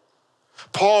 right?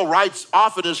 Paul writes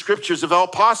often in scriptures, if all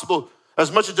possible,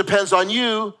 as much as it depends on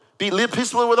you, live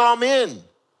peaceably with all men.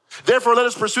 Therefore, let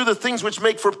us pursue the things which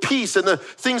make for peace and the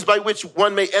things by which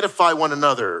one may edify one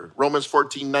another. Romans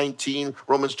 14:19,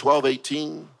 Romans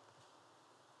 12:18.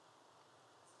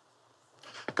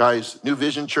 Guys, New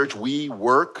Vision Church, we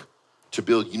work to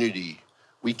build unity.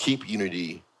 We keep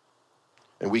unity,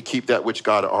 and we keep that which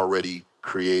God already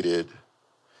created.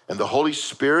 And the Holy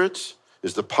Spirit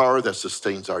is the power that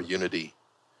sustains our unity.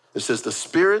 It says the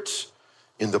Spirit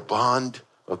in the bond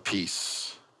of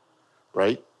peace,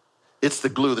 right? It's the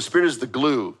glue. The Spirit is the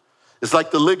glue. It's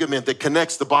like the ligament that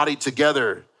connects the body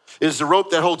together. It is the rope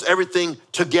that holds everything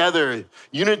together.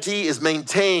 Unity is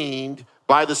maintained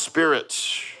by the Spirit.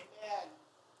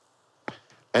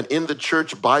 And in the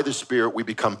church, by the Spirit, we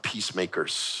become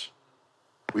peacemakers.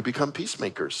 We become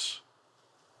peacemakers.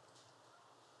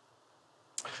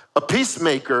 A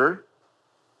peacemaker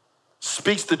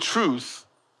speaks the truth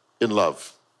in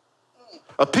love.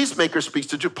 A peacemaker speaks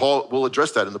the truth. Paul will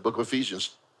address that in the book of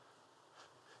Ephesians.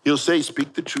 He'll say,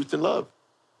 speak the truth in love.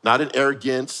 Not in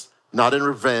arrogance, not in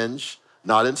revenge,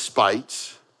 not in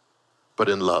spite, but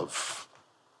in love.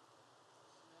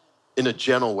 In a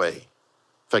gentle way.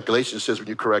 In fact, Galatians says when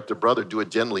you correct a brother, do it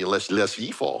gently lest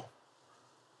ye fall.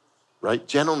 Right?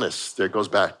 Gentleness, there it goes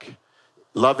back.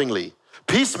 Lovingly.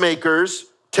 Peacemakers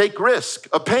take risk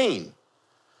of pain.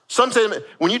 Sometimes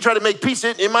when you try to make peace,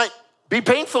 it might be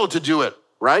painful to do it,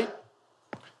 right?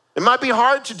 It might be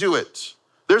hard to do it.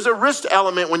 There's a risk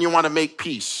element when you want to make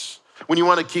peace, when you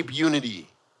want to keep unity.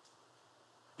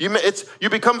 You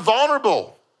become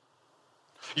vulnerable.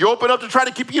 You open up to try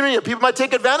to keep unity. People might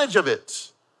take advantage of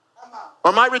it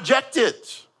or might reject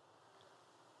it.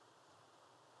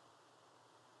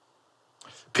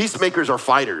 Peacemakers are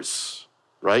fighters,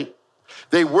 right?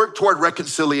 They work toward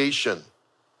reconciliation.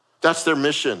 That's their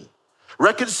mission.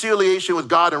 Reconciliation with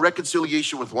God and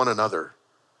reconciliation with one another.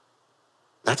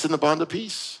 That's in the bond of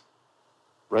peace,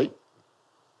 right?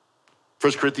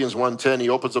 1 Corinthians 1:10, he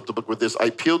opens up the book with this. I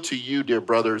appeal to you, dear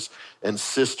brothers and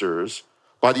sisters,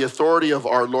 by the authority of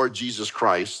our Lord Jesus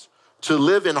Christ, to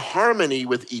live in harmony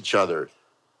with each other.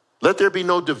 Let there be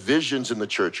no divisions in the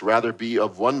church, rather be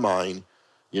of one mind,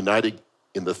 united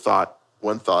in the thought,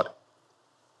 one thought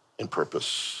and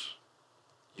purpose.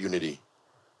 Unity.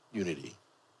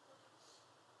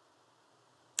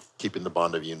 Keeping the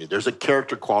bond of unity. There's a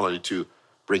character quality to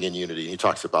bring in unity. He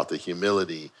talks about the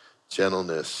humility,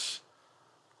 gentleness,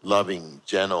 loving,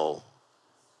 gentle,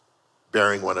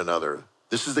 bearing one another.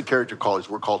 This is the character qualities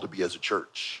we're called to be as a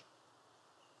church.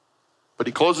 But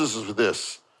he closes us with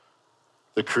this.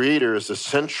 The Creator is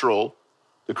central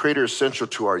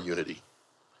to our unity.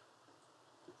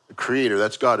 The Creator,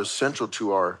 that's God, is central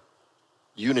to our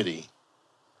unity.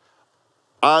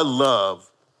 I love,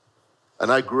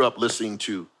 and I grew up listening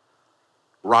to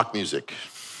rock music.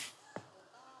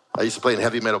 I used to play in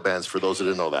heavy metal bands, for those that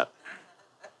didn't know that.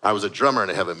 I was a drummer in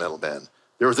a heavy metal band.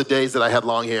 There was the days that I had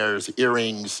long hairs,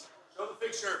 earrings,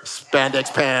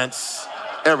 spandex pants,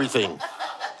 everything.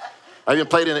 I even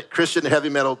played in Christian heavy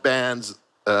metal bands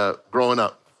growing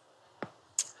up.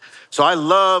 So I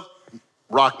love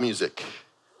rock music.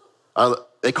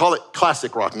 They call it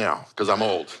classic rock now because I'm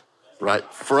old, right?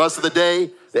 For us of the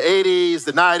day, the 80s,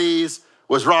 the 90s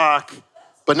was rock,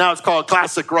 but now it's called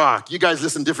classic rock. You guys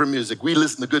listen to different music. We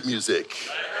listen to good music,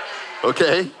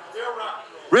 okay?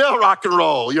 Real rock and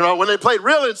roll, you know, when they played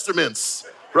real instruments,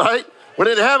 right? When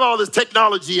they didn't have all this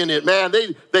technology in it, man, they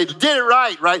did it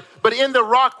right? But in the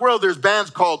rock world, there's bands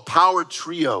called power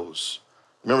trios.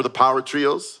 Remember the power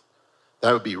trios?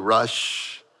 That would be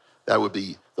Rush. That would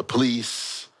be The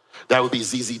Police. That would be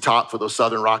ZZ Top for those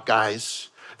Southern rock guys.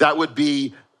 That would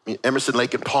be Emerson,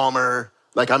 Lake and Palmer.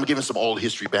 Like, I'm giving some old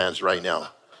history bands right now.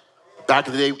 Back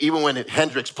in the day, even when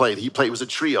Hendrix played, it was a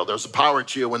trio. There was a power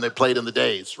trio when they played in the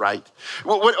days, right?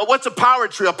 What's a power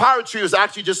trio? A power trio is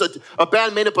actually just a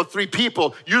band made up of 3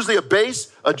 people, usually a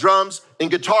bass, a drums,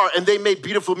 and guitar, and they made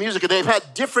beautiful music, and they've had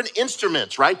different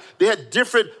instruments, right? They had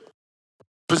different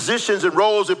positions and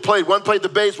roles they played. One played the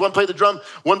bass, one played the drum,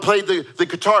 one played the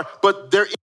guitar, but their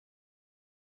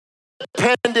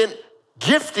independent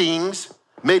giftings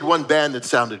made one band that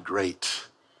sounded great,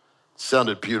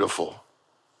 sounded beautiful.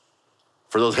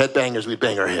 For those headbangers, we'd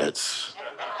bang our heads,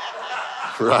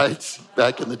 right?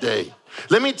 Back in the day.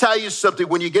 Let me tell you something.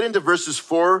 When you get into verses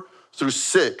 4 through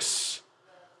 6,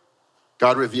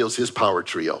 God reveals his power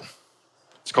trio.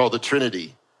 It's called the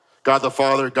Trinity. God the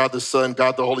Father, God the Son,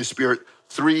 God the Holy Spirit,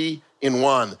 3 in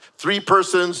 1. 3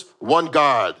 persons, 1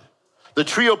 God. The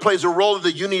trio plays a role in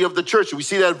the unity of the church. We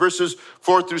see that in verses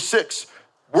 4 through 6.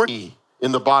 We're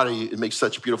in the body, it makes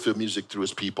such beautiful music through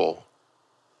his people.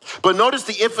 But notice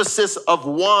the emphasis of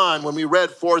 1 when we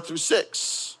read 4 through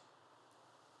 6.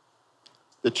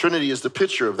 The Trinity is the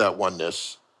picture of that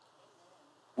oneness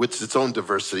with its own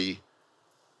diversity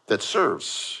that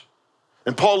serves.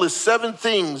 And Paul lists 7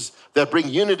 things that bring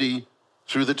unity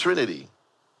through the Trinity.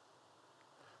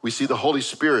 We see the Holy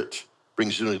Spirit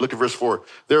brings unity. Look at verse 4.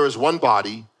 There is one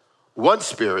body, one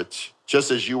Spirit, just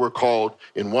as you were called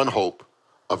in one hope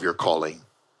of your calling,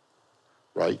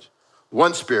 right?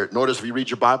 One Spirit. Notice if you read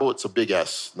your Bible, it's a big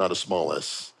S, not a small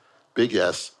s. Big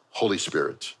S, Holy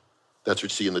Spirit. That's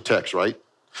what you see in the text, right?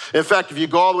 In fact, if you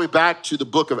go all the way back to the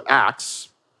book of Acts,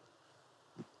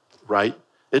 right?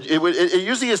 It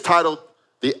usually is titled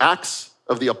the Acts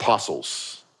of the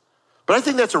Apostles. But I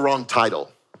think that's a wrong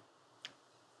title.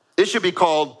 It should be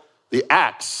called the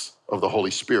Acts of the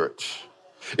Holy Spirit,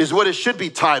 is what it should be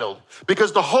titled.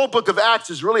 Because the whole book of Acts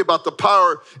is really about the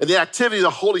power and the activity of the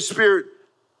Holy Spirit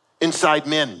inside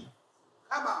men.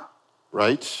 Come on.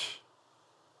 Right?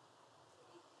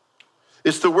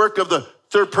 It's the work of the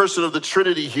third person of the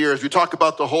Trinity here as we talk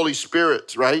about the Holy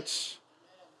Spirit, right?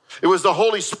 It was the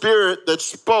Holy Spirit that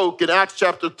spoke in Acts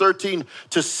chapter 13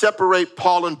 to separate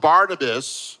Paul and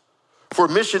Barnabas for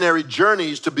missionary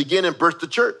journeys to begin and birth the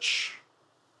church.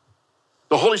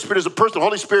 The Holy Spirit is a person. The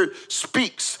Holy Spirit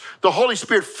speaks. The Holy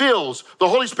Spirit feels. The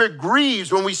Holy Spirit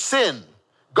grieves when we sin.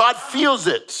 God feels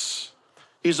it.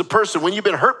 He's a person. When you've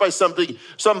been hurt by somebody,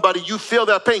 you feel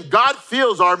that pain. God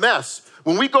feels our mess.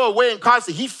 When we go away and cause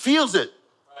it, he feels it.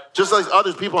 Just like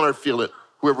other people on earth feel it,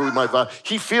 whoever we might find.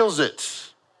 He feels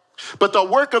it. But the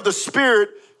work of the Spirit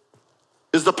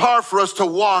is the power for us to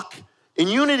walk in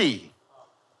unity.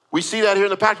 We see that here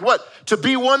in the passage. What? To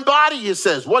be one body, it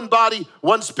says. One body,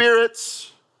 one Spirit.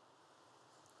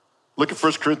 Look at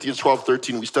 1 Corinthians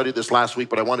 12:13. We studied this last week,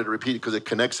 but I wanted to repeat it because it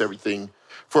connects everything.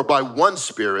 For by one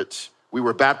Spirit, we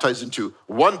were baptized into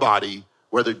one body,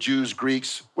 whether Jews,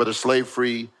 Greeks, whether slave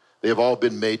free, they have all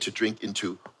been made to drink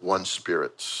into one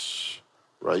Spirit,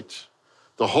 right?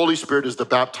 The Holy Spirit is the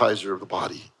baptizer of the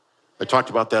body. I talked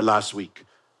about that last week.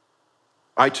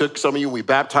 I took some of you, we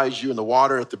baptized you in the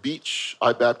water at the beach.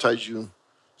 I baptized you in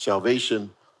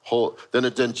salvation.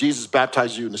 Then Jesus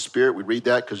baptized you in the Spirit. We read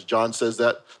that because John says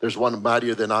that. There's one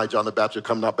mightier than I, John the Baptist,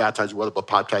 come not baptize you with water, but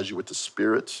baptize you with the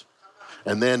Spirit.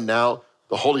 And then now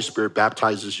the Holy Spirit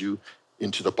baptizes you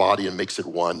into the body and makes it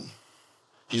one.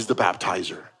 He's the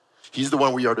baptizer. He's the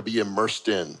one we are to be immersed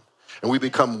in. And we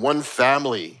become one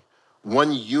family,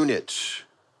 one unit.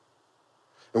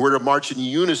 And we're to march in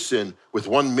unison with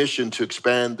one mission to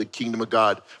expand the kingdom of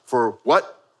God. For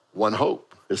what? One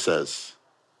hope, it says.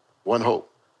 One hope.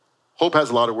 Hope has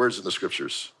a lot of words in the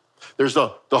scriptures. There's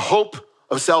the hope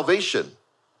of salvation.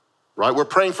 right? We're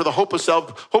praying for the hope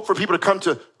for people to come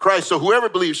to Christ. So whoever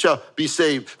believes shall be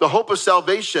saved. The hope of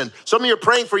salvation. Some of you are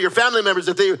praying for your family members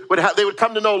that they would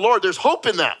come to know Lord. There's hope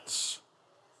in that.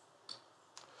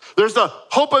 There's the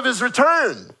hope of his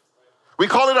return. We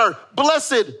call it our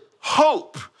blessed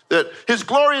hope, that his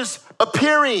glory is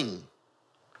appearing.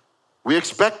 We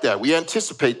expect that. We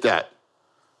anticipate that.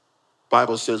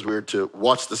 Bible says we're to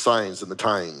watch the signs and the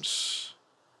times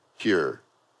here.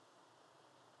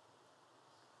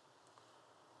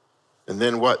 And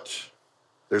then what?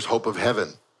 There's hope of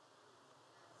heaven,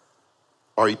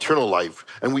 our eternal life.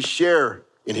 And we share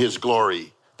in his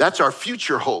glory. That's our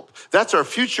future hope. That's our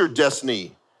future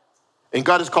destiny. And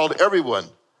God has called everyone,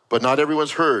 but not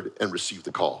everyone's heard and received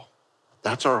the call.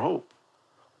 That's our hope.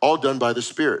 All done by the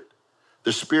Spirit.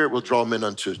 The Spirit will draw men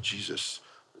unto Jesus.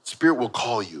 The Spirit will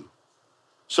call you.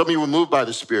 Some of you were moved by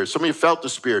the Spirit. Some of you felt the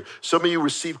Spirit. Some of you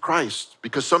received Christ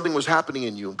because something was happening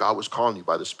in you and God was calling you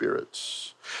by the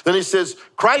Spirit. Then he says,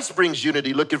 Christ brings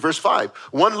unity. Look at verse 5.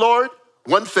 One Lord,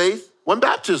 one faith, one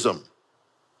baptism,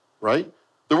 right?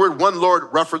 The word one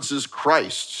Lord references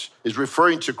Christ, is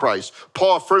referring to Christ.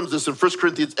 Paul affirms this in 1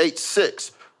 Corinthians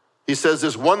 8:6. He says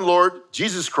this, one Lord,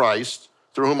 Jesus Christ,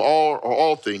 through whom all are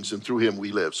all things, and through him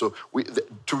we live. So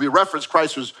to be referenced,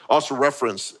 Christ was also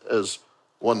referenced as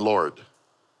one Lord.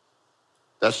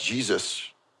 That's Jesus.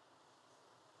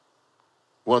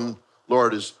 One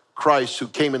Lord is Christ who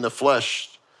came in the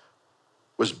flesh,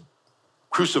 was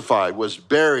crucified, was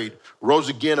buried, rose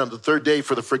again on the third day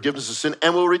for the forgiveness of sin,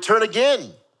 and will return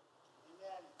again.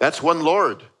 That's one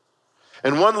Lord.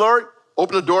 And one Lord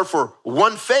opened the door for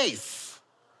one faith.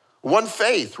 One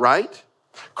faith, right?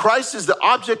 Christ is the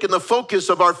object and the focus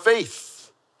of our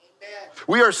faith. Amen.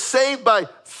 We are saved by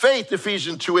faith,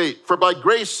 Ephesians 2:8. For by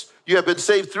grace you have been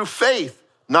saved through faith,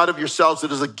 not of yourselves.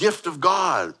 It is a gift of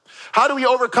God. How do we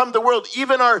overcome the world?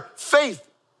 Even our faith,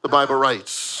 the Bible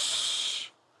writes.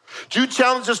 Jude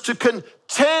challenges us to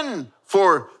contend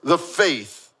for the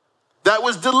faith that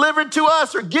was delivered to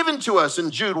us or given to us in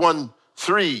Jude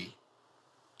 1:3.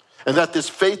 And that this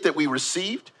faith that we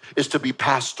received is to be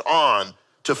passed on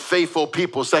to faithful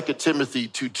people, 2 Timothy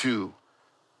 2:2,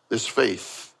 this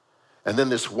faith. And then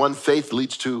this one faith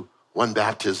leads to one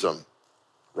baptism,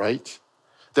 right?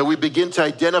 That we begin to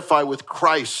identify with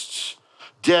Christ's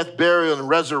death, burial, and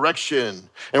resurrection.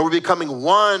 And we're becoming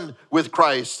one with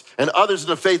Christ and others in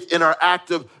the faith in our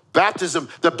act of baptism.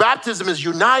 The baptism is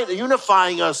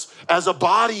unifying us as a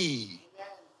body.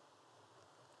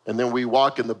 And then we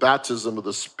walk in the baptism of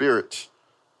the Spirit,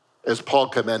 as Paul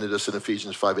commanded us in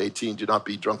Ephesians 5:18, do not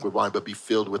be drunk with wine, but be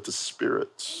filled with the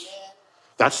Spirit.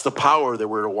 That's the power that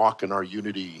we're to walk in our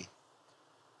unity.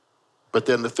 But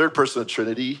then the third person of the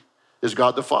Trinity is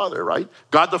God the Father, right?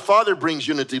 God the Father brings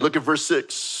unity. Look at verse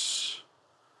 6.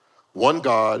 One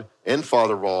God and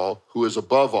Father of all, who is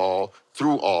above all,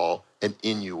 through all, and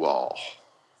in you all.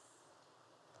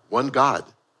 One God.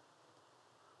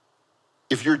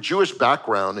 If you're Jewish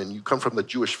background and you come from the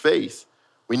Jewish faith,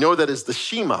 we know that is the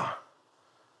Shema,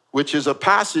 which is a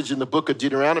passage in the book of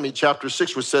Deuteronomy chapter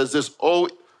 6, which says this,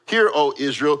 Hear, O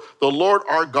Israel, the Lord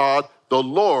our God, the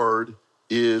Lord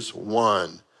is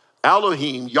one.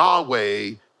 Elohim,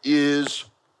 Yahweh, is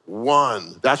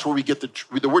one. That's where we get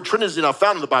the word Trinity is not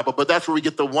found in the Bible, but that's where we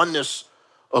get the oneness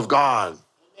of God.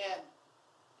 Amen.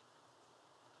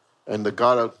 And the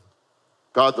God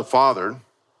the Father,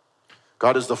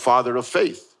 God is the Father of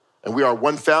faith. And we are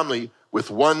one family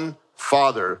with one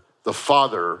Father, the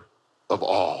Father of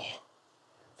all.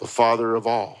 The Father of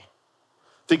all.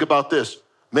 Think about this.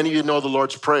 Many of you know the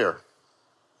Lord's Prayer.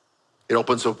 It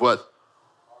opens with what?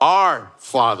 Our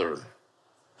Father.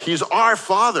 He's our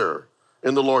Father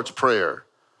in the Lord's Prayer.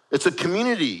 It's a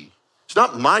community. It's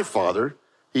not my Father.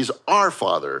 He's our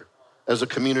Father as a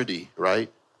community,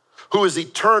 right? Who is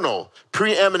eternal,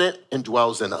 preeminent, and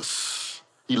dwells in us.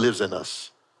 He lives in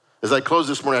us. As I close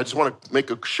this morning, I just want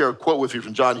to share a quote with you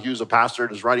from John Hughes, a pastor,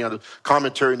 and is writing on a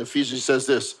commentary in Ephesians. He says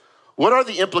this, what are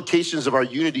the implications of our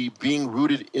unity being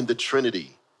rooted in the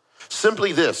Trinity?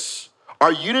 Simply this,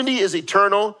 our unity is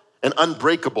eternal and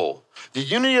unbreakable. The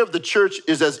unity of the church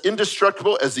is as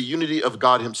indestructible as the unity of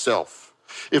God himself.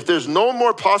 If it is no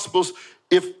more possible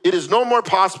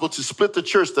to split the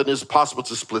church than it is possible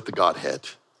to split the Godhead.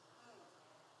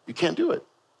 You can't do it.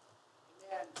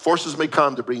 Forces may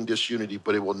come to bring disunity,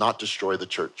 but it will not destroy the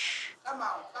church. Come on.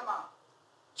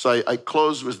 So I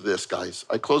close with this, guys.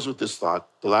 I close with this thought,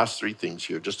 the last three things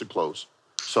here, just to close,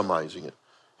 summarizing it.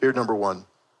 Here, number one,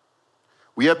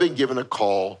 we have been given a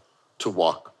call to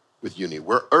walk with unity.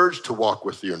 We're urged to walk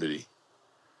with unity,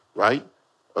 right?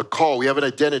 a call. We have an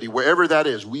identity. Wherever that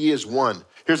is, we as one.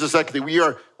 Here's the second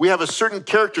thing. We have a certain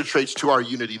character traits to our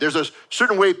unity. There's a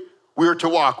certain way we are to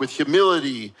walk with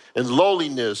humility and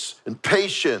lowliness and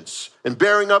patience and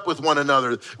bearing up with one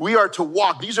another. We are to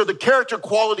walk. These are the character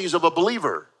qualities of a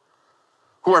believer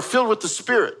who are filled with the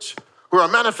Spirit, who are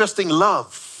manifesting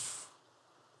love.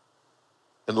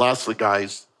 And lastly,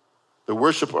 guys, the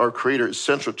worship of our Creator is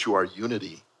central to our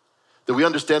unity. That we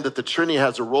understand that the Trinity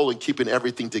has a role in keeping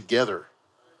everything together.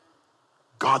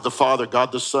 God the Father,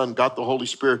 God the Son, God the Holy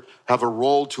Spirit have a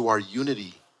role to our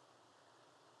unity.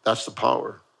 That's the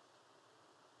power.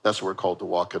 That's what we're called to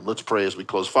walk in. Let's pray as we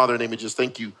close. Father, in the name, we just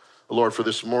thank you, Lord, for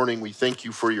this morning. We thank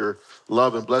you for your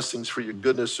love and blessings, for your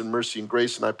goodness and mercy and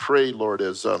grace. And I pray, Lord,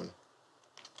 as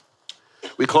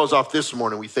we close off this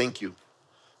morning, we thank you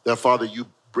that, Father, you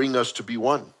bring us to be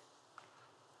one.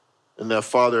 And that,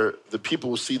 Father, the people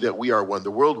will see that we are one.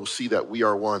 The world will see that we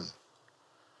are one.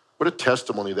 What a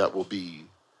testimony that will be,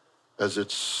 as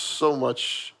it's so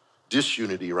much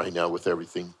disunity right now with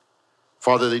everything.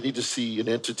 Father, they need to see an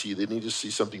entity. They need to see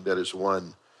something that is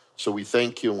one. So we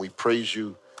thank you and we praise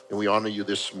you and we honor you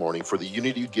this morning for the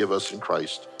unity you give us in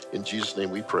Christ. In Jesus'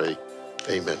 name we pray.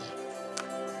 Amen.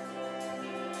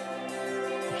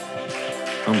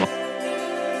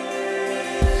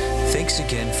 Thanks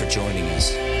again for joining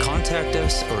us. Contact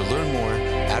us or learn more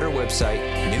at our website,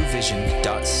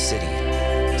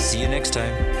 newvision.city. See you next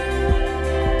time.